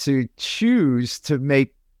order to choose to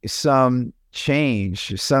make some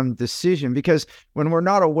change, some decision. Because when we're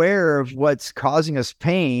not aware of what's causing us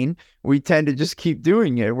pain, we tend to just keep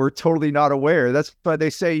doing it. We're totally not aware. That's why they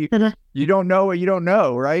say you don't know what you don't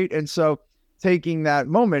know, right? And so taking that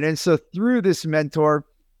moment. And so through this mentor,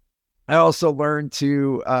 I also learned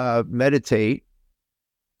to meditate.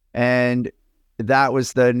 And that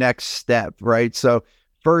was the next step, right? So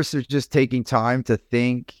first, it's just taking time to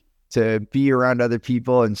think to be around other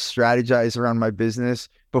people and strategize around my business.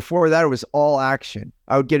 Before that, it was all action.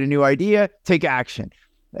 I would get a new idea, take action.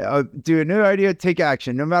 Do a new idea, take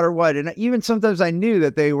action, no matter what. And even sometimes I knew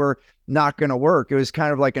that they were not going to work. It was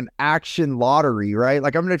kind of like an action lottery, right?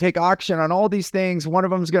 Like I'm going to take action on all these things. One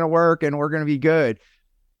of them is going to work and we're going to be good.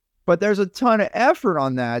 But there's a ton of effort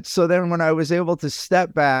on that. So then when I was able to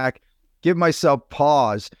step back, give myself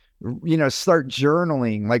pause, start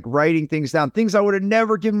journaling, like writing things down, things I would have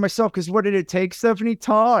never given myself. Because what did it take, Stephanie?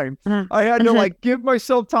 Time. I had to like give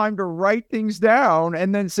myself time to write things down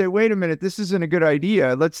and then say, wait a minute, this isn't a good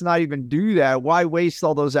idea. Let's not even do that. Why waste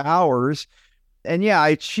all those hours? And yeah, I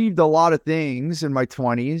achieved a lot of things in my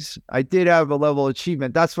 20s. I did have a level of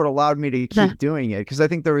achievement. That's what allowed me to keep doing it. Because I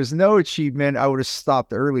think there was no achievement, I would have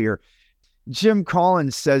stopped earlier. Jim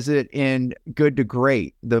Collins says it in Good to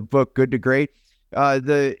Great, the book Good to Great.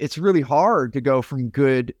 It's really hard to go from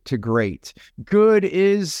good to great. Good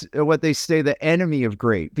is what they say the enemy of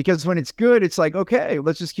great, because when it's good, it's like, okay,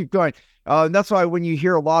 let's just keep going. That's why when you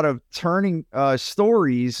hear a lot of turning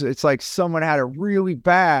stories, it's like someone had it really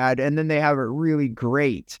bad and then they have it really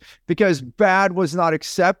great, because bad was not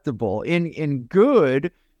acceptable. In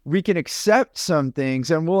good, we can accept some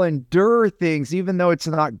things and we'll endure things even though it's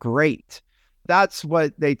not great. That's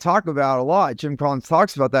what they talk about a lot. Jim Collins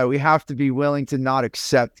talks about that. We have to be willing to not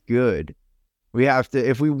accept good. We have to,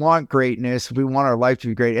 if we want greatness, if we want our life to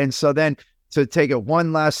be great. And so then to take it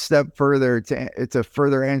one last step further, to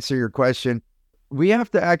further answer your question, we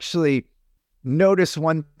have to actually notice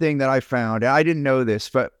one thing that I found. I didn't know this,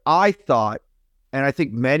 but I thought, and I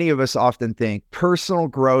think many of us often think, personal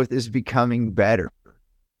growth is becoming better.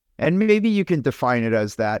 And maybe you can define it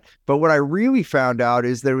as that. But what I really found out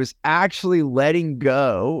is there was actually letting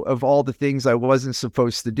go of all the things I wasn't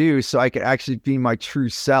supposed to do so I could actually be my true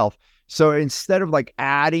self. So instead of like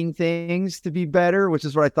adding things to be better, which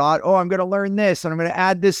is what I thought, I'm going to learn this and I'm going to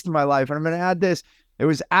add this to my life and I'm going to add this. It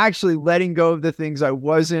was actually letting go of the things I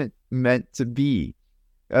wasn't meant to be.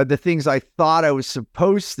 The things I thought I was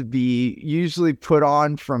supposed to be, usually put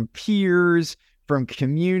on from peers, from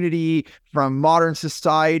community, from modern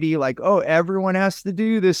society, like, everyone has to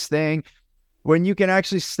do this thing. When you can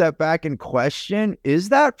actually step back and question, is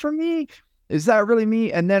that for me? Is that really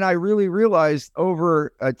me? And then I really realized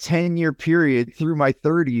over a 10-year period through my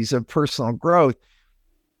 30s of personal growth,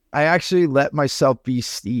 I actually let myself be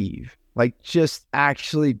Steve, like just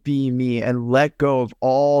actually be me and let go of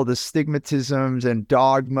all the stigmatisms and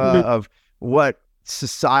dogma of what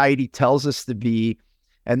society tells us to be.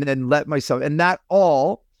 And then let myself, and that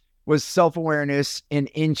all was self-awareness in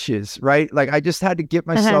inches, right? Like I just had to give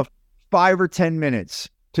myself 5 or 10 minutes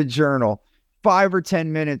to journal, 5 or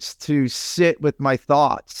 10 minutes to sit with my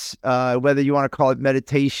thoughts, whether you want to call it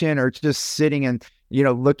meditation or just sitting and,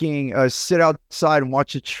 sit outside and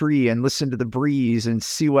watch a tree and listen to the breeze and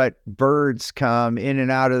see what birds come in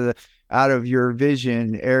and out of your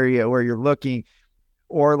vision area where you're looking.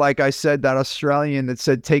 Or like I said, that Australian that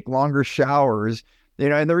said, take longer showers.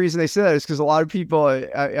 And the reason they say that is because a lot of people, I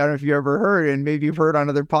don't know if you ever heard, and maybe you've heard on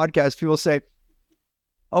other podcasts, people say,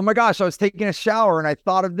 oh my gosh, I was taking a shower and I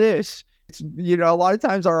thought of this. It's, a lot of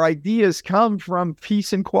times our ideas come from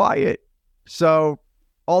peace and quiet. So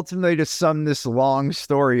ultimately, to sum this long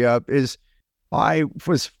story up, is I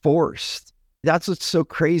was forced. That's what's so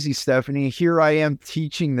crazy, Stephanie. Here I am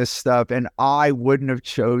teaching this stuff and I wouldn't have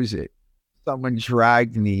chose it. Someone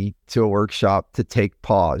dragged me to a workshop to take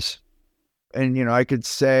pause. And, I could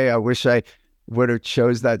say, I wish I would have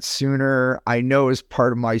chose that sooner. I know as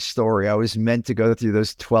part of my story, I was meant to go through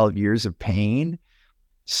those 12 years of pain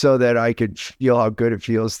so that I could feel how good it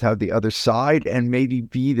feels to have the other side and maybe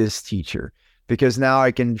be this teacher. Because now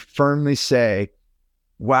I can firmly say,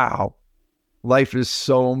 wow, life is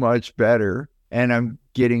so much better. And I'm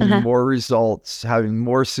getting more results, having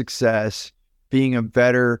more success, being a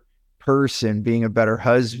better person, being a better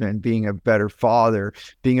husband, being a better father,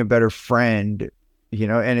 being a better friend,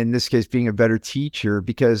 and in this case, being a better teacher,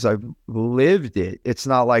 because I've lived it. It's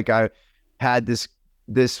not like I had this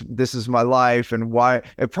is my life. And why,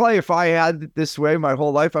 and probably if I had it this way my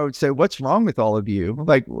whole life, I would say, what's wrong with all of you?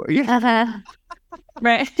 Like,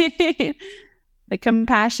 right. The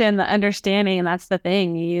compassion, the understanding, that's the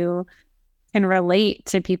thing. You can relate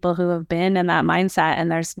to people who have been in that mindset,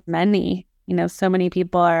 and there's many. So many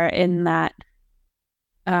people are in that,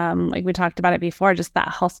 like we talked about it before, just that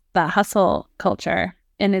hustle culture.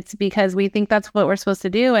 And it's because we think that's what we're supposed to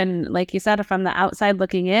do. And like you said, from the outside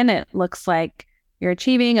looking in, it looks like you're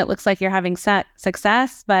achieving, it looks like you're having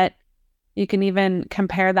success, but you can even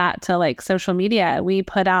compare that to like social media. We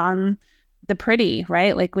put on the pretty,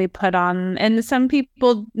 right? Like we put on, and some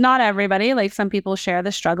people, not everybody, like some people share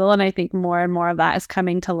the struggle. And I think more and more of that is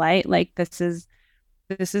coming to light. Like this is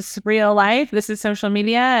real life. This is social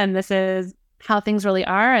media, and this is how things really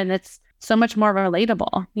are. And it's so much more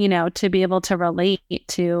relatable, you know, to be able to relate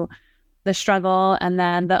to the struggle and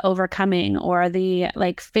then the overcoming, or the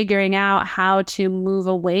like figuring out how to move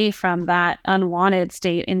away from that unwanted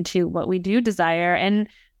state into what we do desire. And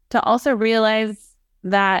to also realize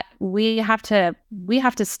that we have to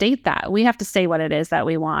state that. We have to say what it is that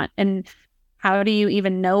we want. And how do you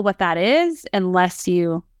even know what that is unless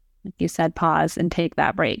you, like you said, pause and take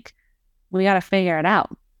that break? We got to figure it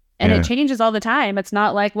out. And it changes all the time. It's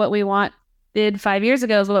not like what we did 5 years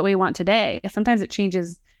ago is what we want today. Sometimes it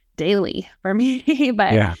changes daily for me,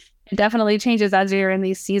 but it definitely changes as you're in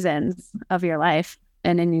these seasons of your life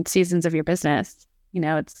and in seasons of your business. You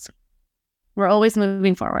know, we're always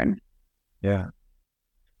moving forward. Yeah.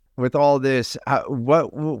 With all this,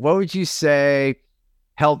 what would you say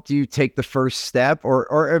helped you take the first step,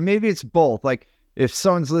 or maybe it's both? Like, if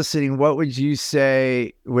someone's listening, what would you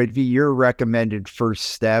say would be your recommended first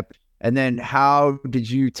step? And then how did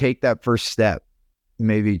you take that first step?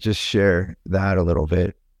 Maybe just share that a little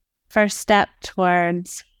bit. First step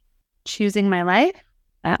towards choosing my life,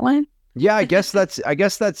 that one? Yeah, I guess that's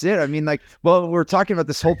it. I mean, like, well, we're talking about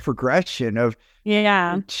this whole progression of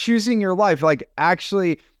choosing your life. Like,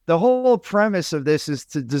 actually, the whole premise of this is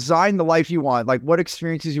to design the life you want, like what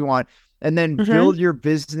experiences you want, and then build your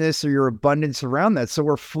business or your abundance around that. So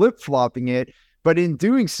we're flip-flopping it, but in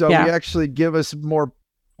doing so, we actually give us more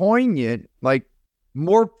poignant, like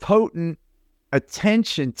more potent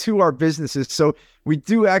attention to our businesses. So we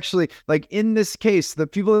do actually, like in this case, the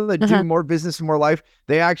people that do more business and more life,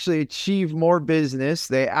 they actually achieve more business.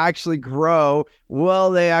 They actually grow.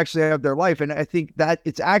 Well, they actually have their life. And I think that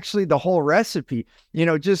it's actually the whole recipe, you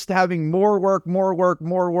know, just having more work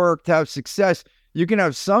to have success. You can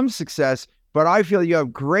have some success, but I feel you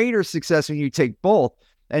have greater success when you take both.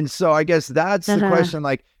 And so I guess that's the question,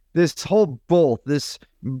 like this whole both, this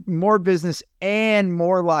more business and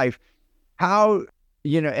more life, how,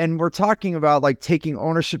 you know, and we're talking about like taking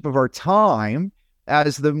ownership of our time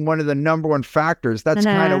as one of the number one factors. That's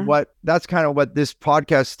kind of what this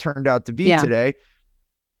podcast turned out to be today.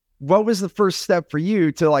 What was the first step for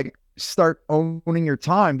you to like start owning your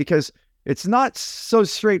time? Because it's not so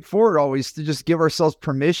straightforward always to just give ourselves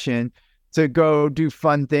permission to go do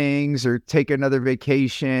fun things or take another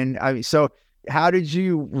vacation. I mean, so how did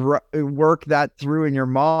you work that through in your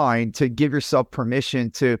mind to give yourself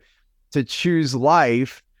permission to choose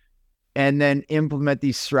life and then implement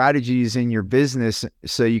these strategies in your business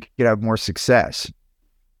so you could have more success?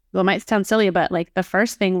 Well, it might sound silly, but like the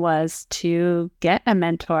first thing was to get a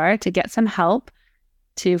mentor, to get some help,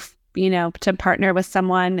 to partner with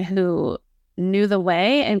someone who knew the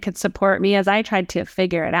way and could support me as I tried to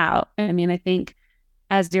figure it out. I mean, I think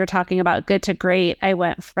as you're talking about good to great, I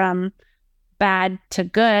went from bad to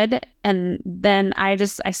good. And then I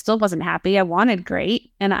still wasn't happy. I wanted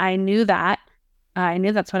great. And I knew that. I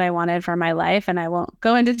knew that's what I wanted for my life. And I won't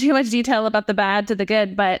go into too much detail about the bad to the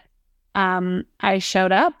good, but I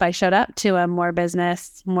showed up to a more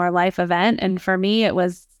business, more life event. And for me,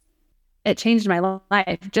 it changed my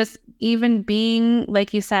life. Just even being,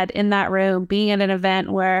 like you said, in that room, being at an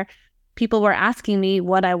event where people were asking me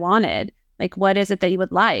what I wanted. Like, what is it that you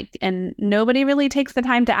would like? And nobody really takes the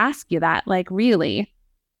time to ask you that. Like, really,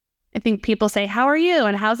 I think people say, how are you?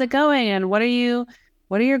 And how's it going? And what are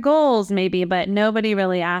your goals maybe? But nobody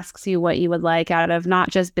really asks you what you would like out of not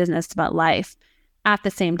just business, but life at the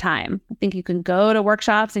same time. I think you can go to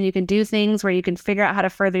workshops and you can do things where you can figure out how to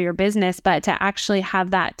further your business, but to actually have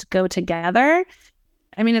that go together,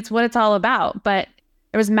 I mean, it's what it's all about. But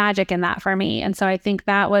there was magic in that for me. And so I think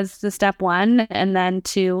that was the step one. And then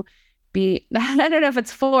to be, I don't know if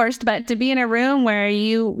it's forced, but to be in a room where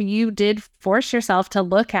you did force yourself to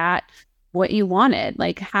look at what you wanted.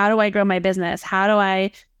 Like, how do I grow my business? How do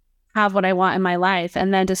I have what I want in my life?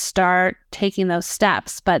 And then to start taking those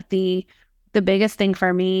steps. But the biggest thing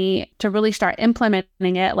for me to really start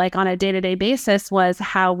implementing it, like on a day-to-day basis, was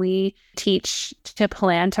how we teach to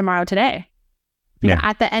plan tomorrow today. Yeah.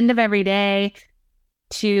 At the end of every day,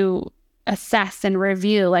 to assess and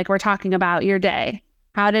review, like we're talking about your day.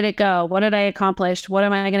 How did it go? What did I accomplish? What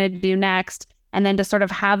am I going to do next? And then to sort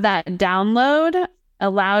of have that download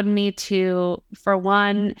allowed me to, for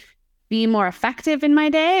one, be more effective in my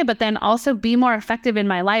day, but then also be more effective in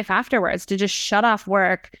my life afterwards, to just shut off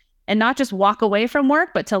work and not just walk away from work,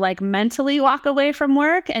 but to like mentally walk away from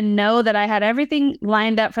work and know that I had everything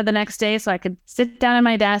lined up for the next day so I could sit down at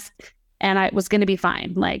my desk and I was going to be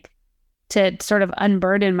fine. Like, to sort of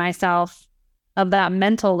unburden myself of that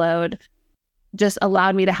mental load just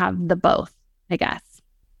allowed me to have the both, I guess.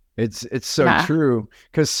 It's so true,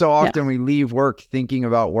 because so often we leave work thinking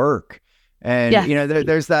about work. And,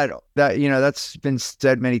 there's that, that's been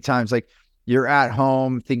said many times, like you're at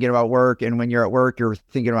home thinking about work. And when you're at work, you're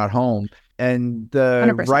thinking about home. And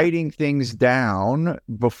the 100%. writing things down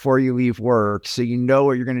before you leave work, so you know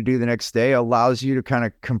what you're going to do the next day, allows you to kind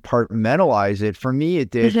of compartmentalize it. For me, it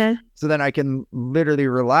did. So then I can literally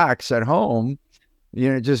relax at home,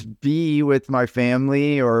 just be with my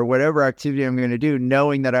family or whatever activity I'm going to do,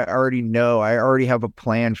 knowing that I already have a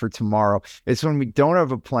plan for tomorrow. It's when we don't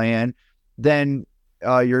have a plan, then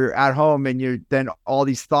you're at home and then all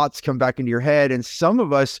these thoughts come back into your head. And some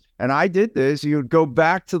of us, and I did this, you would go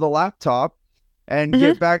back to the laptop and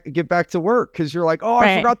get back to work, because you're like,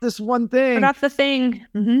 I forgot this one thing. Forgot the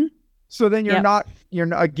thing. So then you're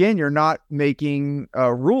not making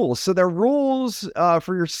rules. So they're rules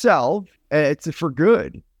for yourself. It's for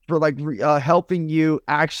good, for like helping you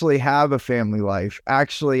actually have a family life,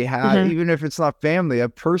 actually have, even if it's not family, a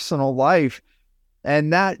personal life.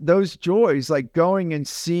 And those joys, like going and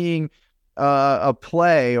seeing a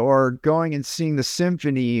play, or going and seeing the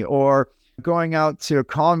symphony, or going out to a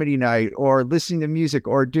comedy night, or listening to music,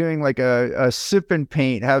 or doing like a sip and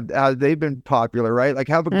paint, have they've been popular, right? Like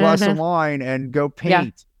have a glass of wine and go paint. Yeah.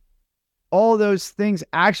 All those things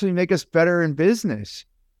actually make us better in business,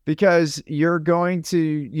 because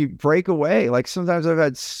you break away. Like sometimes I've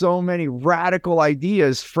had so many radical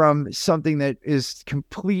ideas from something that is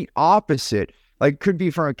complete opposite. Like could be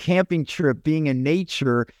from a camping trip, being in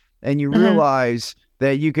nature, and you realize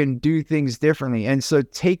that you can do things differently. And so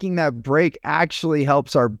taking that break actually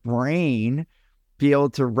helps our brain be able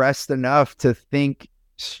to rest enough to think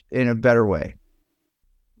in a better way.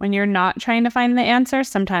 When you're not trying to find the answer,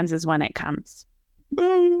 sometimes is when it comes.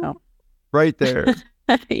 Oh. Right there.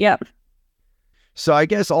 Yep. So I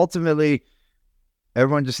guess ultimately,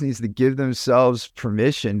 everyone just needs to give themselves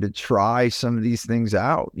permission to try some of these things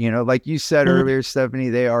out. Like you said earlier, Stephanie,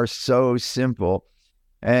 they are so simple.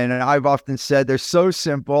 And I've often said they're so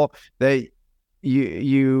simple that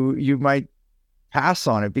you might pass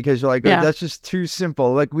on it, because you're like, that's just too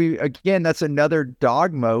simple. Like that's another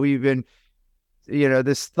dogma. We've been,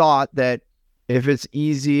 this thought that if it's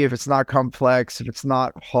easy, if it's not complex, if it's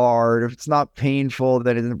not hard, if it's not painful,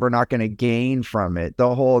 then we're not going to gain from it.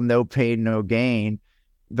 The whole no pain, no gain.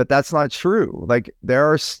 But that's not true. Like there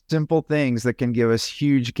are simple things that can give us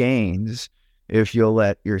huge gains if you'll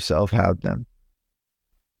let yourself have them.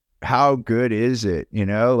 How good is it?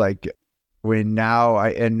 Like when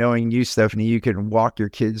and knowing you, Stephanie, you can walk your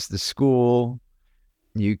kids to school,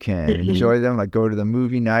 you can enjoy them, like go to the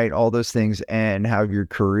movie night, all those things, and have your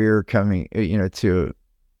career coming, to,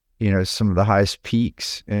 some of the highest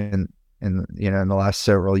peaks in the last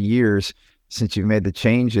several years since you've made the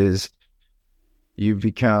changes. You've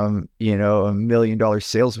become, a $1 million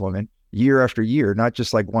saleswoman year after year, not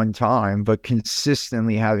just like one time, but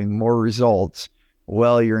consistently having more results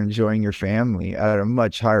while you're enjoying your family at a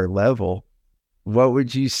much higher level. What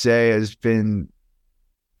would you say has been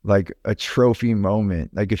like a trophy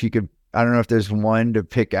moment? Like if you could, I don't know if there's one to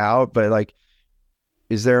pick out, but like,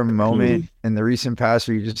 is there a moment in the recent past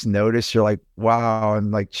where you just noticed you're like, wow,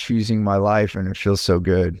 I'm like choosing my life and it feels so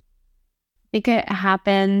good? I think it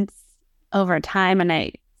happens over time,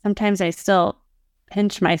 and sometimes I still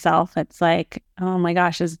pinch myself. It's like, oh my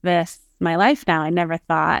gosh, is this my life now? I never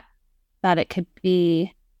thought that it could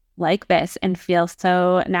be like this and feel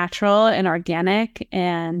so natural and organic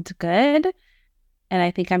and good. And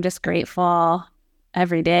I think I'm just grateful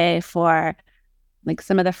every day for like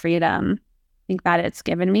some of the freedom I think that it's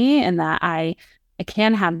given me, and that I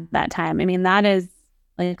can have that time. I mean, that is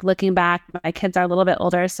like looking back, my kids are a little bit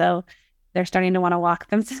older, so they're starting to want to walk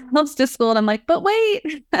themselves to school. And I'm like, but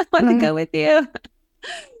wait, I want to go with you.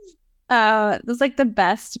 It was like the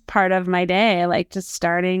best part of my day, like just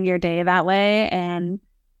starting your day that way and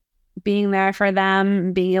being there for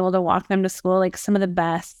them, being able to walk them to school, like some of the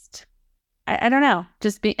best. I don't know,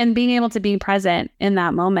 being able to be present in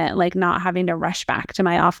that moment, like not having to rush back to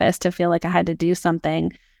my office to feel like I had to do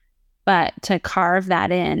something, but to carve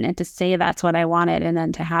that in and to say that's what I wanted and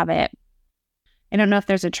then to have it. I don't know if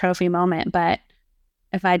there's a trophy moment, but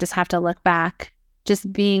if I just have to look back,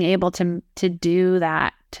 just being able to do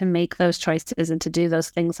that, to make those choices and to do those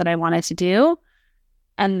things that I wanted to do,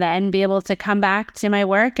 and then be able to come back to my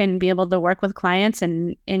work and be able to work with clients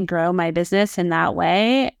and grow my business in that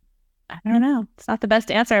way. I don't know. It's not the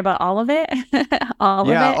best answer, but all of it, all of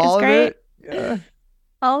it is great. Yeah.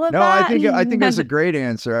 All of that. No, I think that's a great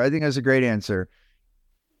answer.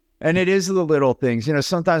 And it is the little things,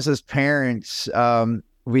 sometimes as parents,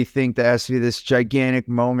 we think there has to be this gigantic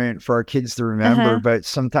moment for our kids to remember, but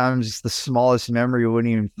sometimes it's the smallest memory. We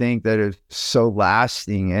wouldn't even think that it's so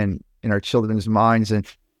lasting and in our children's minds. And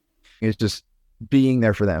it's just being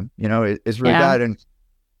there for them, it's really that. And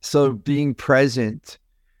so being present,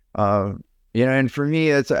 and for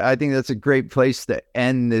me, I think that's a great place to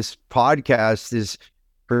end this podcast is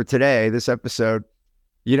for today, this episode.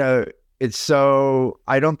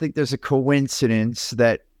 I don't think there's a coincidence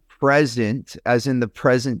that present, as in the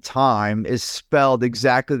present time, is spelled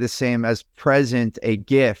exactly the same as present, a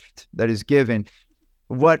gift that is given.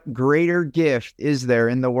 What greater gift is there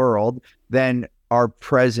in the world than our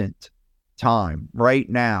present time right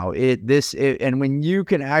now? And when you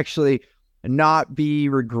can actually not be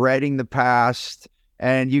regretting the past,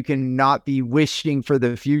 and you can not be wishing for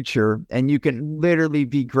the future, and you can literally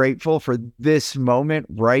be grateful for this moment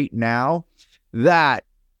right now, that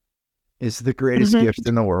is the greatest gift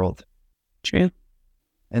in the world. True.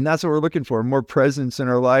 And that's what we're looking for, more presence in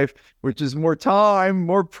our life, which is more time,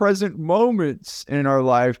 more present moments in our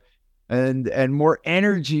life, and more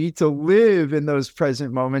energy to live in those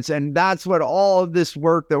present moments. And that's what all of this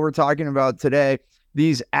work that we're talking about today,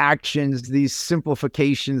 these actions, these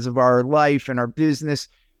simplifications of our life and our business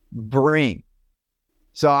bring.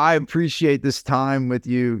 So I appreciate this time with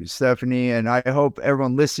you, Stephanie, and I hope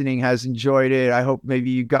everyone listening has enjoyed it. I hope maybe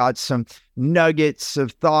you got some nuggets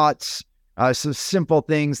of thoughts, some simple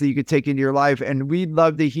things that you could take into your life. And we'd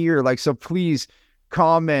love to hear, so please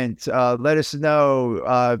comment, let us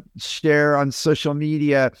know, share on social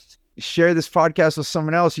media, share this podcast with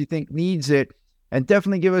someone else you think needs it. And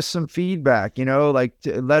definitely give us some feedback,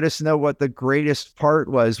 let us know what the greatest part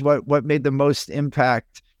was, what made the most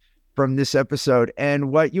impact from this episode,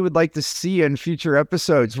 and what you would like to see in future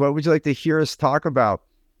episodes. What would you like to hear us talk about?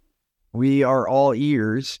 We are all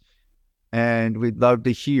ears, and we'd love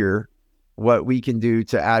to hear what we can do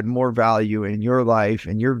to add more value in your life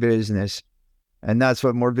and your business. And that's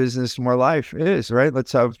what more business, more life is, right?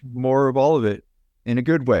 Let's have more of all of it in a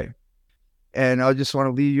good way. And I just want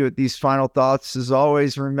to leave you with these final thoughts. As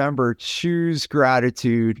always, remember, choose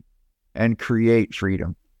gratitude and create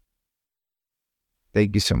freedom.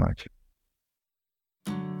 Thank you so much.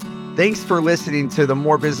 Thanks for listening to the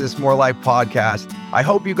More Business, More Life podcast. I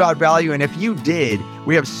hope you got value. And if you did,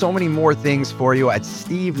 we have so many more things for you at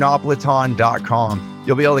stevenapolitan.com.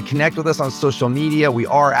 You'll be able to connect with us on social media. We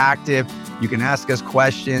are active. You can ask us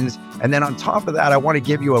questions. And then on top of that, I want to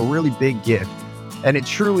give you a really big gift. And it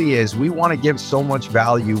truly is. We want to give so much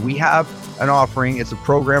value. We have an offering. It's a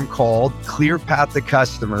program called Clear Path to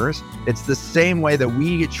Customers. It's the same way that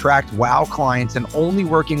we attract wow clients and only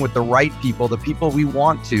working with the right people, the people we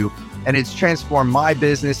want to. And it's transformed my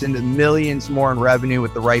business into millions more in revenue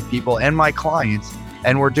with the right people and my clients.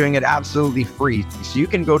 And we're doing it absolutely free. So you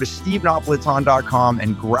can go to stevenapolitan.com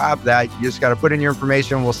and grab that. You just got to put in your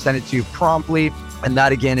information. We'll send it to you promptly. And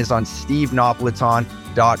that again is on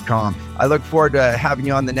stevenapolitan.com. I look forward to having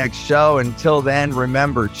you on the next show. Until then,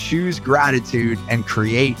 remember, choose gratitude and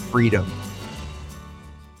create freedom.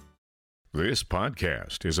 This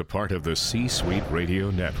podcast is a part of the C-Suite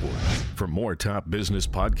Radio Network. For more top business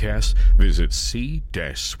podcasts, visit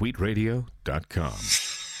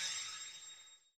c-suiteradio.com.